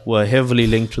Maguire were heavily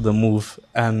linked to the move,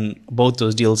 and both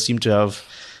those deals seem to have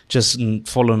just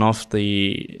fallen off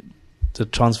the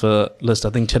transfer list. I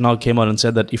think Ten Hag came out and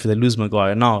said that if they lose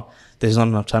Maguire now, there's not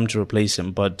enough time to replace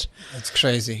him. But that's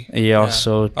crazy.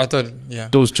 So I thought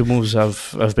those two moves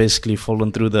have basically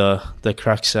fallen through the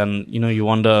cracks, and you know, you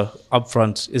wonder up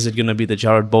front, is it going to be the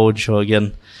Jared Bowen show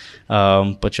again?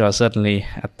 But certainly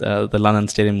at the London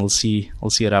Stadium, we'll see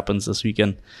what happens this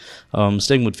weekend.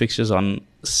 Staying with fixtures on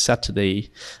Sunday,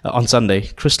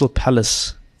 Crystal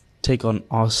Palace take on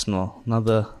Arsenal,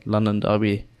 another London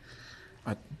derby.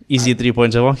 Easy 3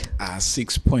 points, I want.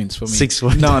 6 points for me. 6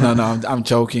 points. No, I'm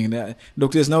joking.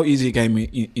 Look, there's no easy game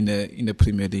in the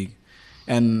Premier League,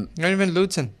 and not even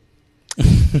Luton.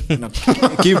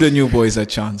 Give the new boys a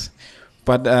chance.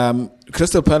 But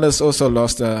Crystal Palace also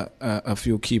lost a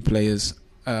few key players.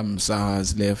 Zaha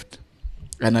has left,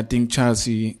 and I think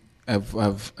Chelsea are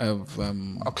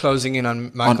closing in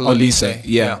on Michael Olise.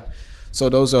 Yeah. So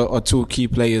those are two key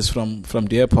players from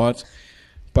their part.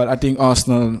 But I think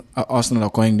Arsenal are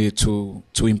going there to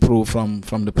improve from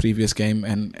the previous game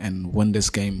and win this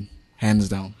game hands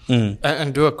down.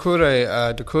 And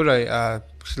Doucouré,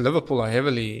 Liverpool are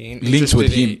heavily linked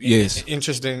with him.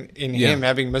 Interested in him,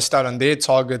 having missed out on their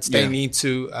targets. They need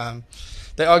to.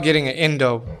 They are getting an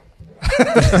endo.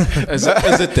 Is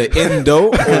it the endo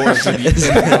or is it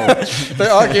the endo? They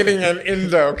are getting an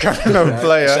endo kind of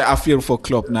player. So I feel for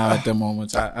Klopp now at the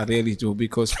moment. I really do,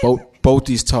 because both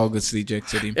these targets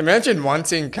rejected him. Imagine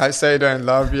wanting Caicedo and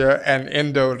Lavia and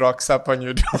Endo rocks up on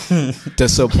your door.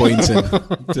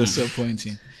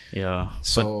 Disappointing. Yeah.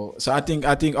 So I think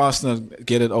Arsenal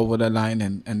get it over the line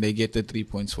and they get the 3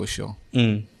 points for sure.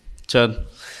 Chad,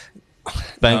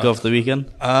 bank of the weekend?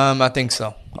 I think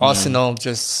so. Arsenal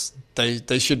just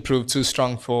they should prove too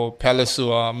strong for Palace,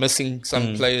 who are missing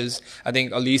some players. I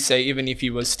think Olise, even if he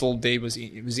was still there, was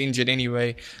injured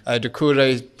anyway.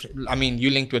 Doucouré, I mean, you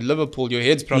linked with Liverpool, your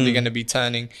head's probably going to be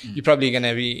turning. You're probably going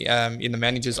to be in the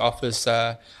manager's office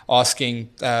asking,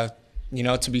 to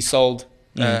be sold.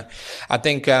 I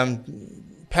think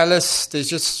Palace, there's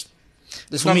just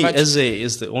There's For not me, much. Eze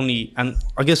is the only, and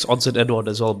I guess Odsonne Edouard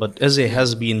as well, but Eze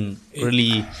has been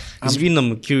really, he's been the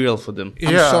mercurial for them.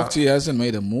 I'm shocked he hasn't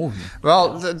made a move.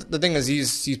 Well, the thing is,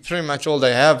 he's pretty much all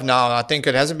they have now. I think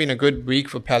it hasn't been a good week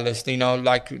for Palace. You know,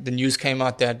 like the news came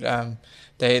out that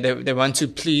they weren't too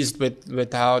pleased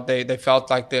with how they felt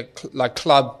like the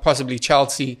club, possibly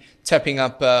Chelsea, tapping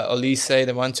up Olise.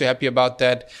 They weren't too happy about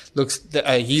that.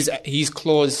 His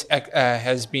clause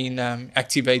has been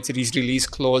activated. His release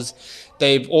clause.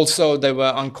 They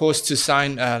were on course to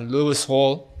sign Lewis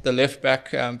Hall, the left back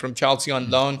from Chelsea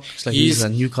on loan. It's like he's a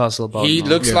Newcastle bound. He now.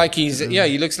 looks like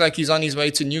he looks like he's on his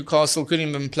way to Newcastle. Couldn't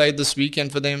even play this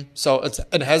weekend for them. So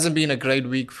it hasn't been a great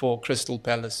week for Crystal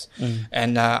Palace,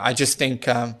 and I just think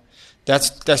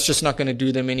that's just not going to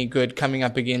do them any good coming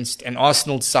up against an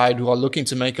Arsenal side who are looking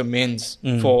to make amends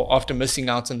for after missing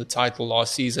out on the title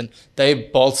last season.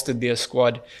 They've bolstered their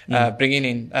squad, bringing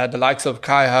in the likes of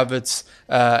Kai Havertz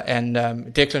and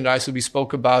Declan Rice, who we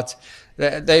spoke about.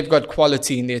 They've got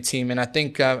quality in their team, and I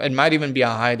think it might even be a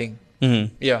hiding.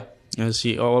 Mm-hmm. Yeah. I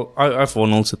see. I for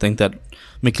one also think that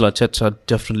Mikel Arteta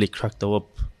definitely cracked the whip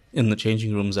in the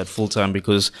changing rooms at full time,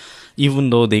 because even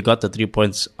though they got the 3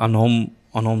 points on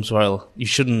home soil, you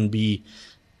shouldn't be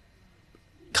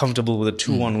comfortable with a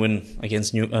 2-1 win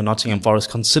against Nottingham Forest,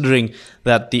 considering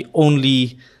that the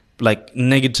only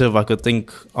negative I could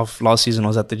think of last season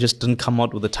was that they just didn't come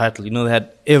out with the title. You know, they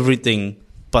had everything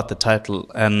but the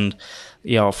title, and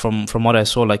from what I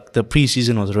saw, the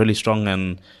preseason was really strong,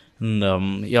 and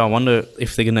I wonder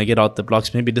if they're gonna get out the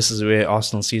blocks. Maybe this is where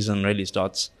Arsenal season really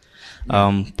starts.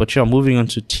 But moving on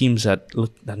to teams that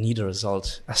need a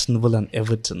result: Aston Villa and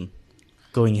Everton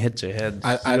going head to head.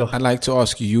 I'd like to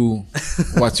ask you,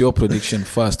 what's your prediction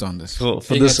first on this? For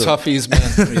Being this a toughies,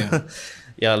 man. Yeah.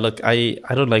 Yeah, look, I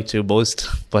don't like to boast,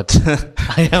 but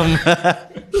I am.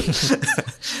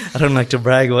 I don't like to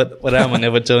brag, but I'm an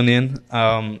Evertonian.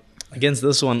 Against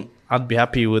this one, I'd be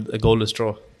happy with a goalless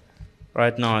draw.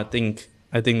 Right now, I think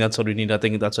that's what we need. I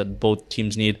think that's what both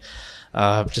teams need.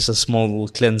 Just a small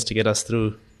cleanse to get us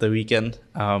through the weekend,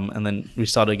 and then we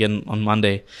start again on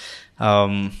Monday.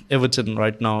 Everton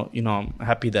right now, I'm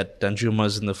happy that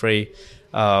Danjuma's in the fray.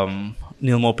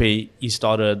 Neil Maupay, he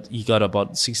started, he got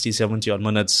about 60, 70 odd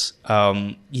minutes.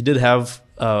 He did have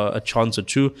a chance or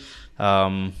two,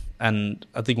 and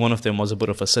I think one of them was a bit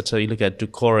of a sitter. You look at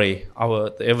Doucouré,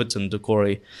 the Everton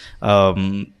Doucouré,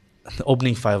 the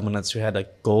opening 5 minutes, we had a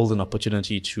golden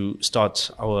opportunity to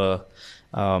start our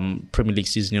Premier League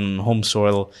season on home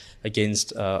soil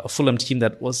against a Fulham team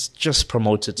that was just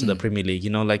promoted to the Premier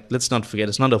League. Let's not forget,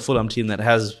 it's not a Fulham team that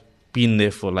has been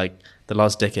there for the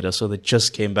last decade or so. They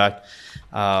just came back.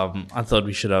 I thought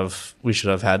we should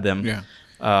have had them. Yeah.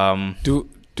 Do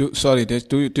you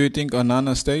think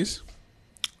Onana stays?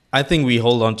 I think we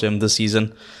hold on to him this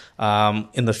season.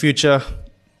 In the future,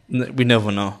 we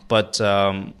never know. But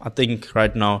I think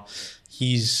right now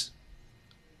he's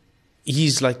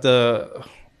like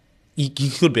he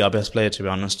could be our best player, to be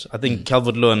honest. I think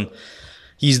Calvert-Lewin,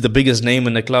 he's the biggest name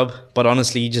in the club, but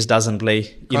honestly, he just doesn't play.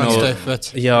 Can't stay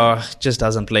fit. Yeah, just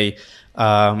doesn't play.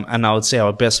 And I would say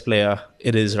our best player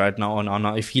it is right now on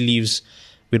Onana. If he leaves,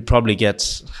 we'd probably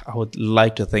get, I would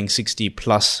like to think, 60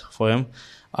 plus for him.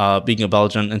 Being a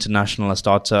Belgian international, a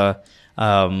starter,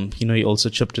 he also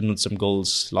chipped in with some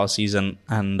goals last season,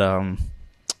 and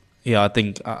I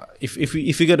think if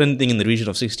we get anything in the region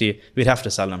of 60, we'd have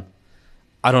to sell him.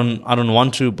 I don't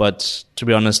want to, but to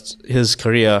be honest, his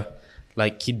career,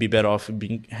 he'd be better off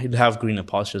he'd have greener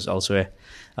pastures elsewhere.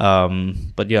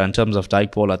 But yeah, in terms of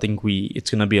Dyke Ball, I think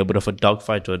it's gonna be a bit of a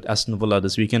dogfight with Aston Villa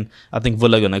this weekend. I think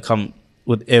Villa are gonna come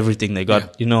with everything they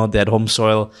got. Yeah. They had home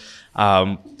soil,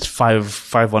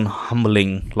 5-1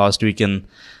 humbling last weekend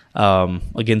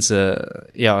against a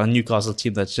Newcastle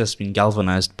team that's just been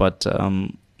galvanized. But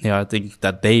I think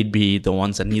that they'd be the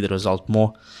ones that need the result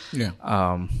more. Yeah.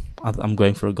 I'm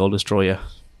going for a goalless draw. Yeah.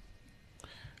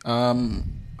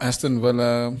 Aston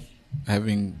Villa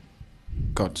having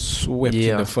got swept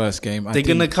in the first game. They're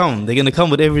gonna come. They're gonna come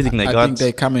with everything they got. I think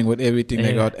they're coming with everything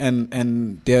they got,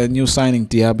 and their new signing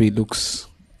Diaby looks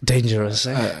dangerous.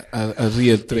 A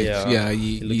real threat. Yeah,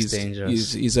 he looks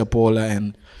dangerous. He's a baller,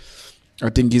 and I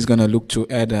think he's gonna look to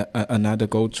add another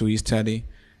goal to his tally.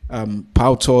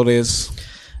 Pau Torres.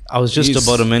 I was just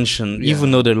about to mention,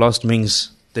 even though they lost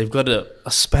Mings, they've got a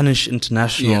Spanish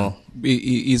international. Yeah,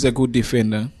 he's a good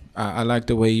defender. I like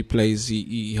the way he plays.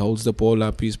 He holds the ball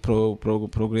up. His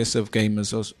progressive game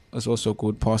is also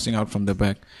good, passing out from the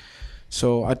back.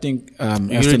 So I think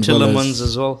Aston Tillemans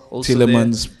as well.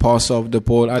 Tillemans pass off the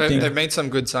ball. They've made some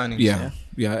good signings. Yeah.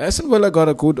 Aston Villa got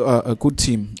a good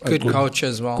team, good coach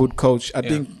as well. Good coach. I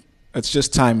think it's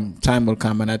just time. Time will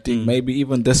come, and I think maybe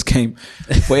even this game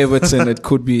for Everton, it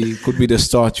could be the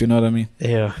start. You know what I mean?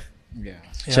 Yeah. Yeah.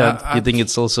 Chad, you think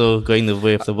it's also going the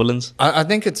way of the Villains? I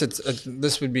think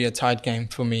this would be a tight game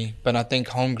for me, but I think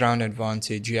home ground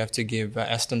advantage, you have to give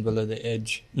Aston Villa the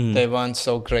edge. They weren't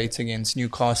so great against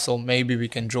Newcastle. Maybe we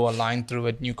can draw a line through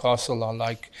it. Newcastle are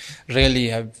really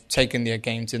have taken their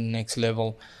game to the next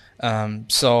level.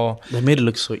 So they made it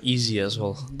look so easy as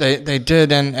well. They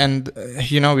did, and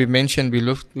we've mentioned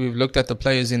we've looked at the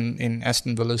players in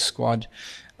Aston Villa's squad.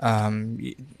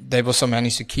 They've also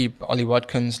managed to keep Ollie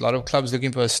Watkins. A lot of clubs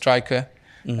looking for a striker,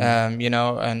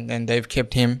 and they've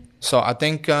kept him. So I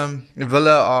think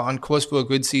Villa are on course for a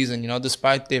good season.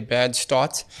 Despite their bad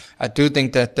start, I do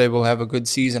think that they will have a good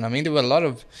season. I mean, there were a lot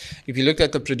of, if you looked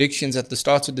at the predictions at the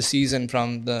start of the season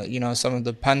from some of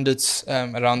the pundits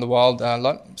around the world,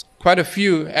 quite a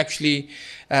few actually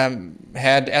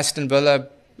had Aston Villa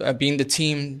being the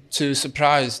team to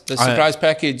surprise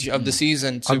package of the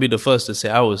season. I'll be the first to say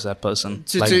I was that person.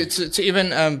 To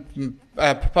even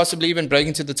possibly even break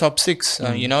into the top 6,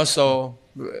 so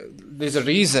there's a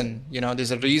reason,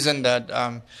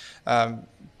 that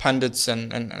pundits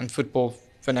and football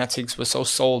fanatics were so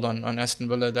sold on Aston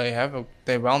Villa.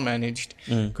 They're well managed,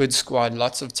 good squad,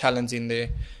 lots of talent in there.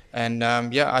 And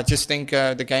I just think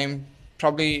the game,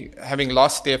 probably having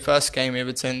lost their first game,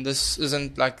 Everton, this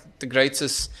isn't like the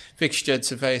greatest fixture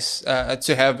to face,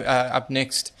 to have up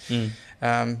next.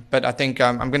 But I think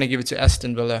I'm going to give it to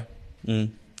Aston Villa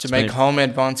to make home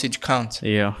advantage count.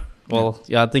 Yeah. Well,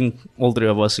 I think all three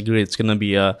of us agree it's going to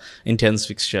be a intense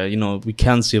fixture. We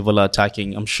can see Villa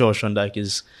attacking. I'm sure Sean Dyche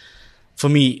is, for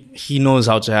me, he knows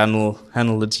how to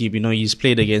handle the team. He's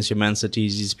played against your Man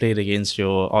Cities, he's played against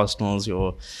your Arsenals,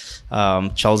 your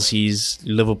Chelsea's,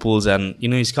 Liverpool's, and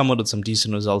he's come out with some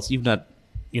decent results, even at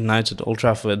United, Old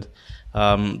Trafford.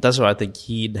 That's why I think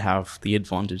he'd have the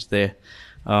advantage there.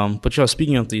 But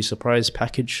speaking of the surprise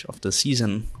package of the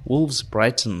season, Wolves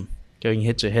Brighton going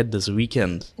head to head this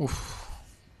weekend. Oof.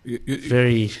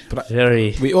 Very.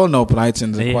 We all know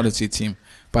Brighton's a quality team,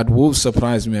 but Wolves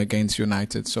surprised me against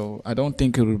United, so I don't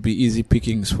think it will be easy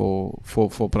pickings for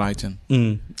Brighton.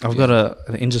 I've got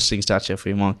an interesting stat here for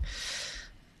you, Mark.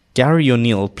 Gary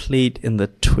O'Neill played in the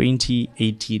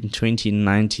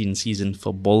 2018-2019 season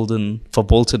for Bolton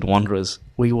Wanderers,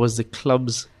 where he was the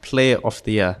club's player of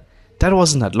the year. That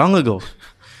wasn't that long ago.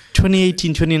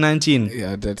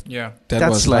 2018-2019. That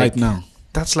was right now.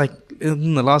 That's like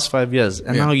in the last 5 years,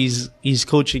 and now he's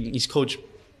coaching. He's coached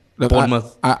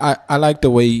Bournemouth. I like the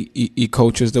way he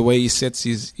coaches, the way he sets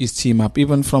his team up.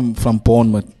 Even from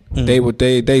Bournemouth, they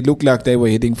looked like they were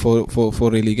heading for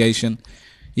relegation.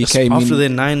 He came after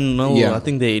in, their 9-0. I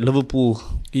think Liverpool.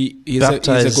 He's a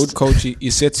good coach. He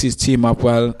sets his team up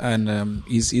well, and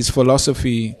his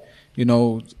philosophy,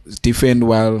 defend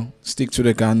well, stick to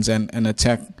the guns, and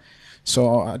attack.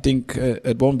 So I think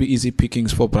it won't be easy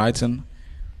pickings for Brighton,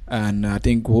 and I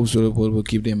think Wolves will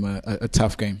give them a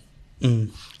tough game.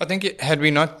 I think had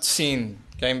we not seen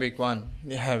game week 1,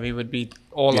 we would be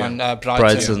all on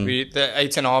Brighton. The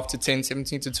 8.5 to 10,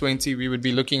 17 to 20, we would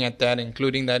be looking at that,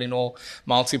 including that in all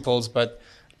multiples. But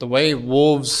the way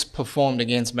Wolves performed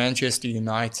against Manchester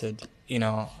United,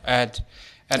 at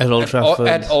Old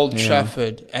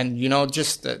Trafford, and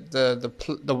just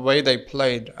the way they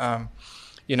played,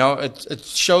 it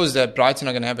shows that Brighton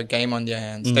are going to have a game on their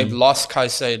hands. They've lost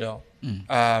Caicedo.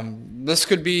 This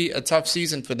could be a tough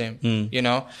season for them.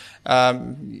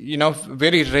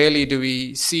 Very rarely do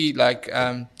we see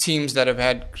teams that have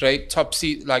had great top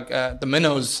the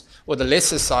minnows or the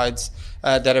lesser sides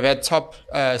that have had top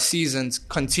seasons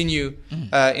continue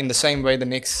in the same way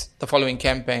the following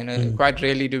campaign. Quite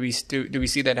rarely do we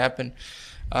see that happen.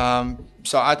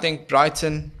 So I think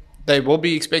Brighton, they will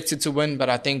be expected to win, but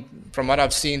I think from what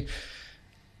I've seen,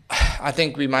 I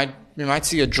think we might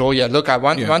see a draw here. Look,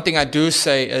 one thing I do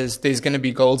say is there's going to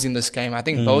be goals in this game. I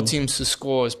think both teams to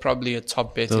score is probably a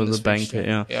top bet in this bank.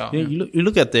 You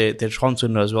look at their transfer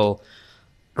window as well.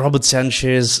 Robert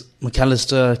Sanchez,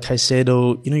 McAllister,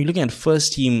 Caicedo. You're looking at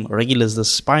first team regulars, the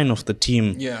spine of the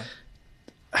team. Yeah.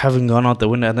 Having gone out the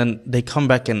window, and then they come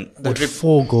back with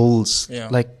 4 goals. Yeah.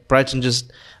 Like Brighton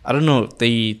just, I don't know.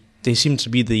 They seem to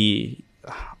be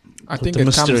I think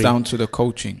it comes down to the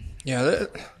coaching. Yeah.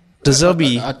 De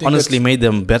Zerbi honestly made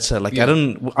them better.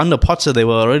 Under Potter, they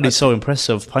were already so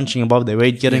impressive, punching above their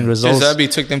weight, getting results. De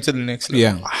Zerbi took them to the next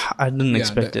level. I didn't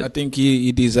expect it. I think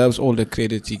he deserves all the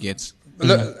credit he gets.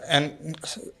 Look,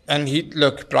 and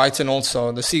look, Brighton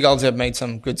also. The Seagulls have made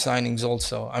some good signings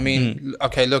also. I mean,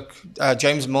 okay, look,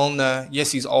 James Milner.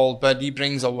 Yes, he's old, but he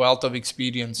brings a wealth of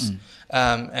experience,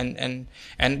 and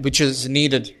which is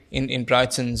needed in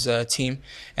Brighton's team.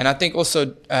 And I think also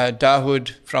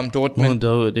Dahoud from Dortmund.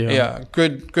 Dahoud, yeah,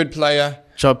 good player.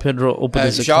 João Pedro opened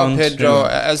his account. João Pedro,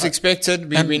 as expected,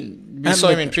 we saw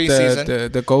him in pre-season.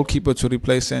 The goalkeeper to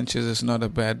replace Sanchez is not a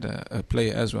bad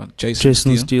player as well.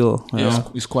 Jason Steele. Yeah.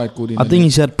 He's quite good. I think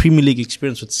he's had Premier League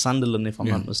experience with Sunderland, if I'm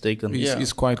not mistaken.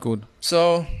 He's quite good.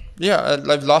 So,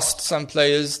 they've lost some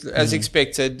players as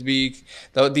expected.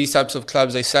 These types of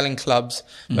clubs, they're selling clubs,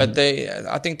 but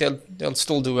I think they'll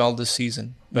still do well this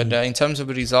season. But in terms of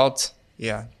a result,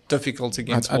 difficult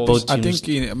against Wolves. I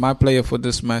think my player for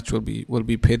this match will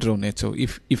be Pedro Neto.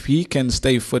 If he can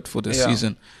stay fit for the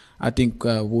season, I think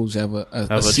Wolves have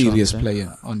a serious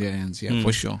player on their hands. Yeah,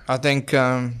 for sure. I think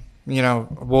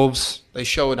Wolves, they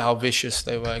showed how vicious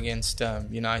they were against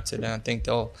United, and I think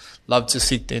they'll love to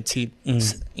seek their teeth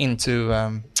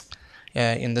into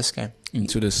in this game.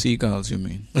 Into the Seagulls, you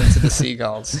mean? Into the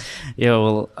Seagulls. Yeah,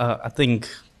 well, I think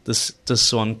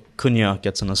this one, Cunha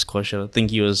gets on a squash. I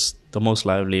think he was the most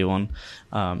lively one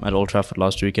at Old Trafford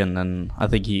last weekend, and I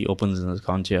think he opens in his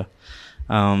account here.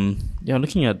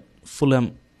 Looking at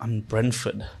Fulham and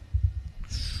Brentford.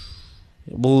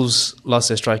 Wolves lost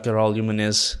their striker Raul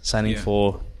Jimenez, signing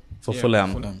for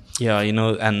Fulham. Yeah,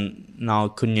 and now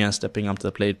Cunha stepping up to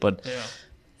the plate, but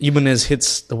Jimenez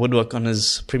hits the woodwork on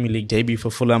his Premier League debut for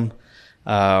Fulham.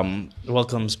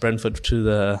 Welcomes Brentford to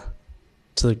the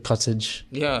cottage.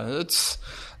 Yeah,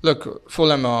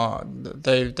 Fulham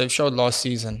they've showed last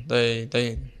season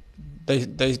they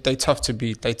tough to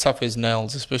beat. They tough as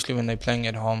nails, especially when they're playing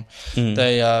at home.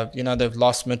 They've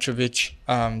lost Mitrovic.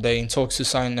 They're in talks to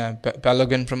sign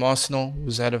Balogun from Arsenal,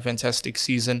 who's had a fantastic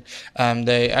season.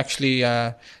 They actually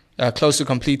close to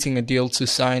completing a deal to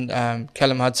sign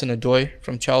Callum Hudson-Odoi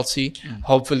from Chelsea.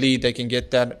 Hopefully they can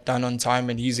get that done on time,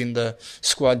 and he's in the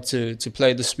squad to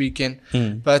play this weekend.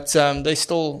 But there's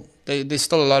still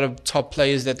a lot of top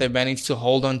players that they managed to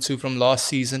hold on to from last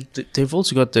season. They've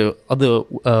also got the other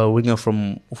winger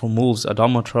from Wolves,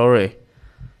 Adama Traore.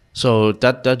 So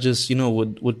that just,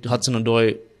 with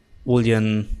Hudson-Odoi,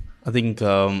 Willian, I think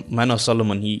Manor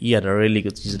Solomon, he had a really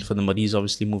good season for them, but he's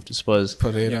obviously moved to Spurs.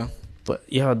 Pereira. But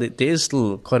there is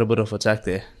still quite a bit of attack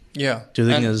there. Yeah. Do you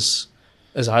think there's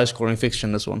a high scoring fixture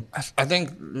in this one? I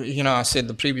think, I said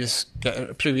the previous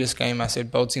game, I said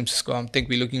both teams to score. I think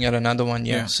we're looking at another one,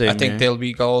 Same, I think there'll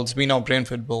be goals. We know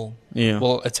Brentford will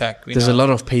attack. There's a lot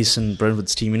of pace in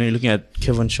Brentford's team. You're looking at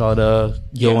Kevin Schade,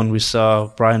 Johan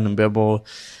Wissa, Brian Mbebo.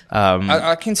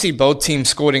 I can see both teams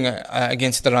scoring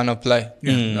against the run of play.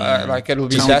 It'll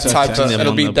be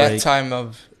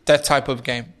that type of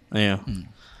game. Yeah.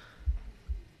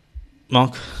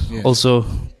 Mark, also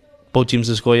both teams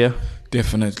to score, yeah?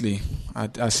 Definitely.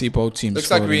 I see both teams Looks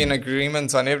scoring. like we're in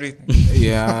agreement on everything.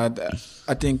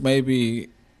 I think maybe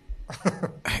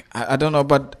I don't know,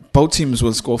 but both teams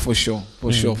will score for sure.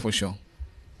 For sure.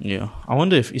 Yeah. I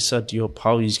wonder if Issa Diop,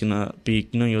 how he's gonna be.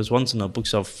 He was once in the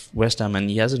books of West Ham, and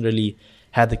he hasn't really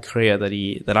had the career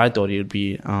that I thought he would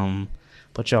be.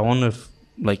 But I wonder if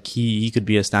he could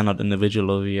be a standout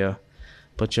individual over here.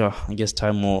 But I guess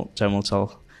time will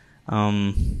tell.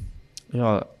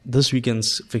 This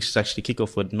weekend's fixtures actually kick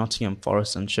off with Nottingham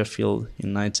Forest and Sheffield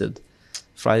United.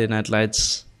 Friday Night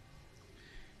Lights.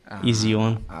 Easy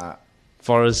one.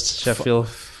 Forest, Sheffield.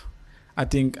 I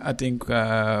think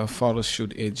Forest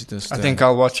should edge this. I think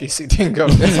I'll watch EC Dingo.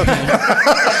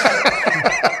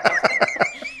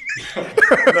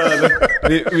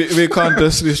 we can't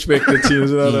disrespect the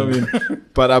teams, you know what I mean?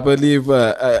 But I believe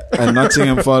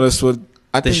Nottingham Forest would.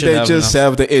 I think they just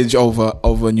have the edge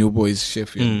over New Boys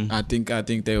Sheffield. I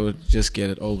think they would just get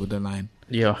it over the line.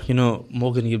 Yeah,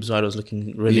 Morgan Gibbs-White was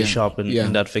looking really sharp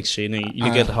in that fixture. You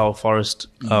look at how Forest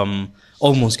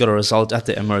almost got a result at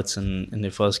the Emirates in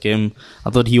their first game.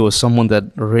 I thought he was someone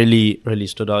that really, really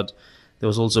stood out. There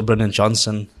was also Brendan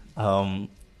Johnson.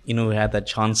 He had that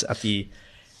chance at the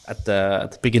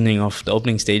beginning of the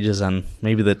opening stages, and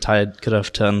maybe the tide could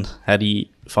have turned had he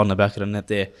found the back of the net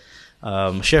there.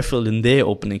 Sheffield, in their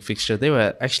opening fixture, they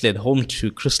were actually at home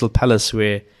to Crystal Palace,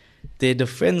 where their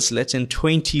defence let in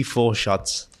 24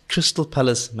 shots. Crystal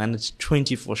Palace managed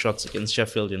 24 shots against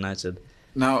Sheffield United.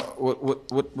 Now,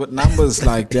 with numbers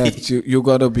like that, you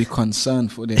got to be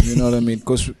concerned for them, you know what I mean?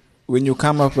 Because when you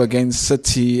come up against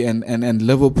City and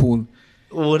Liverpool...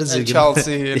 What is it?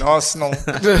 Chelsea and Arsenal.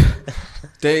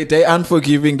 They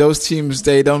unforgiving. Those teams,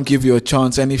 they don't give you a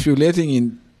chance. And if you're letting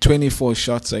in 24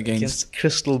 shots against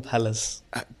Crystal Palace.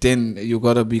 Then you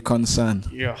gotta be concerned.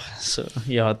 Yeah. So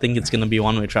I think it's gonna be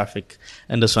one-way traffic.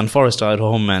 And this one, Forest are at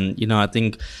home, and I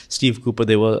think Steve Cooper.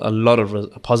 There were a lot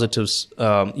of positives,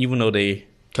 even though they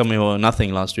come away with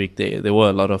nothing last week. There were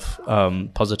a lot of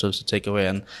positives to take away,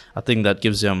 and I think that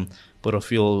gives them a bit of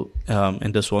fuel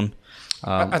in this one.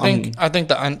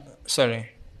 Sorry.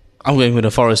 I'm going with a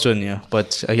Forest win, yeah,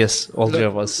 but I guess all three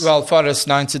of us. Well, Forest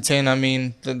 9-10. I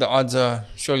mean, the odds are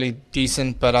surely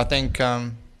decent, but I think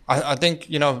I think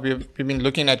we've been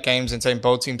looking at games and saying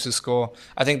both teams to score.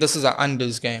 I think this is an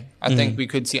unders game. I think we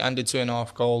could see under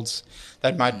 2.5 goals.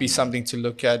 That might be something to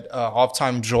look at.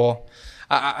 Halftime draw.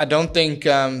 I don't think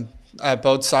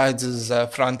both sides'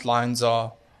 front lines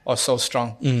are so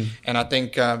strong, and I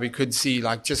think we could see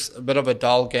like just a bit of a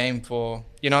dull game for.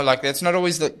 Like that's not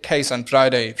always the case on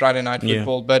Friday night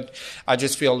football, but I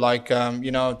just feel like,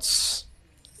 it's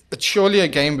surely a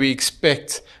game we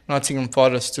expect Nottingham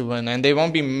Forest to win, and there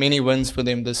won't be many wins for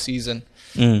them this season.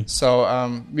 So,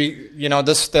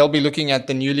 they'll be looking at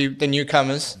the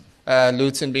newcomers,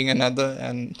 Luton being another,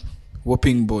 and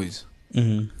whooping boys.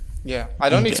 Yeah, I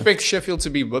don't expect Sheffield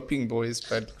to be whipping boys,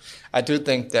 but I do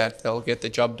think that they'll get the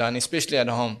job done, especially at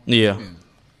home. Yeah.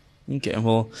 Okay,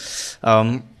 well,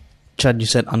 Chad, you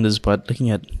said unders, but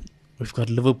we've got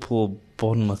Liverpool,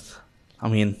 Bournemouth. I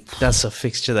mean, that's a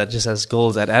fixture that just has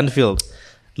goals at Anfield.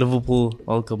 Liverpool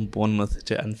welcome Bournemouth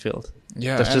to Anfield.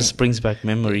 Yeah, that just brings back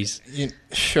memories.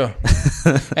 Sure.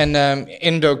 And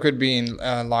Endo could be in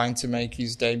line to make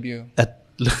his debut.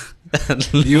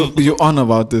 You on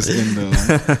about this Endo?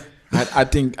 I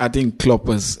think Klopp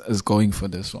is going for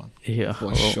this one. Yeah,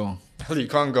 for sure. Well, you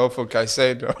can't go for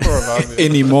Caicedo or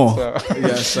anymore.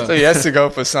 So he has to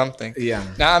go for something. Yeah.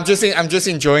 Now I'm just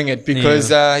enjoying it because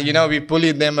we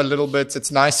bullied them a little bit.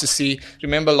 It's nice to see.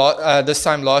 Remember this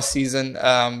time last season,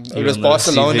 it was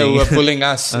Barcelona who were bullying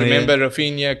us. Remember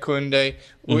Rafinha, Koundé,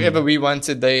 whoever we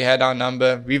wanted, they had our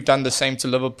number. We've done the same to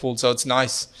Liverpool, so it's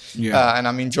nice. Yeah. And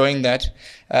I'm enjoying that.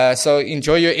 So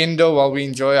enjoy your Endo while we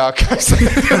enjoy our Caicedo.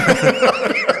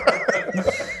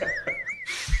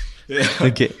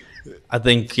 Okay. I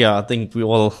think we're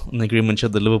all in agreement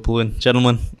with the Liverpool win.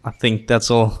 Gentlemen, I think that's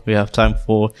all we have time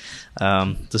for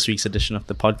this week's edition of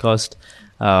the podcast.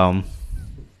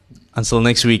 Until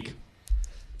next week.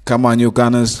 Come on, you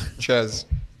Gunners. Cheers.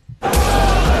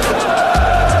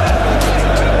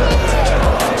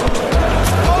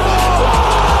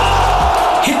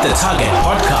 Hit the Target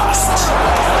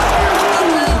Podcast.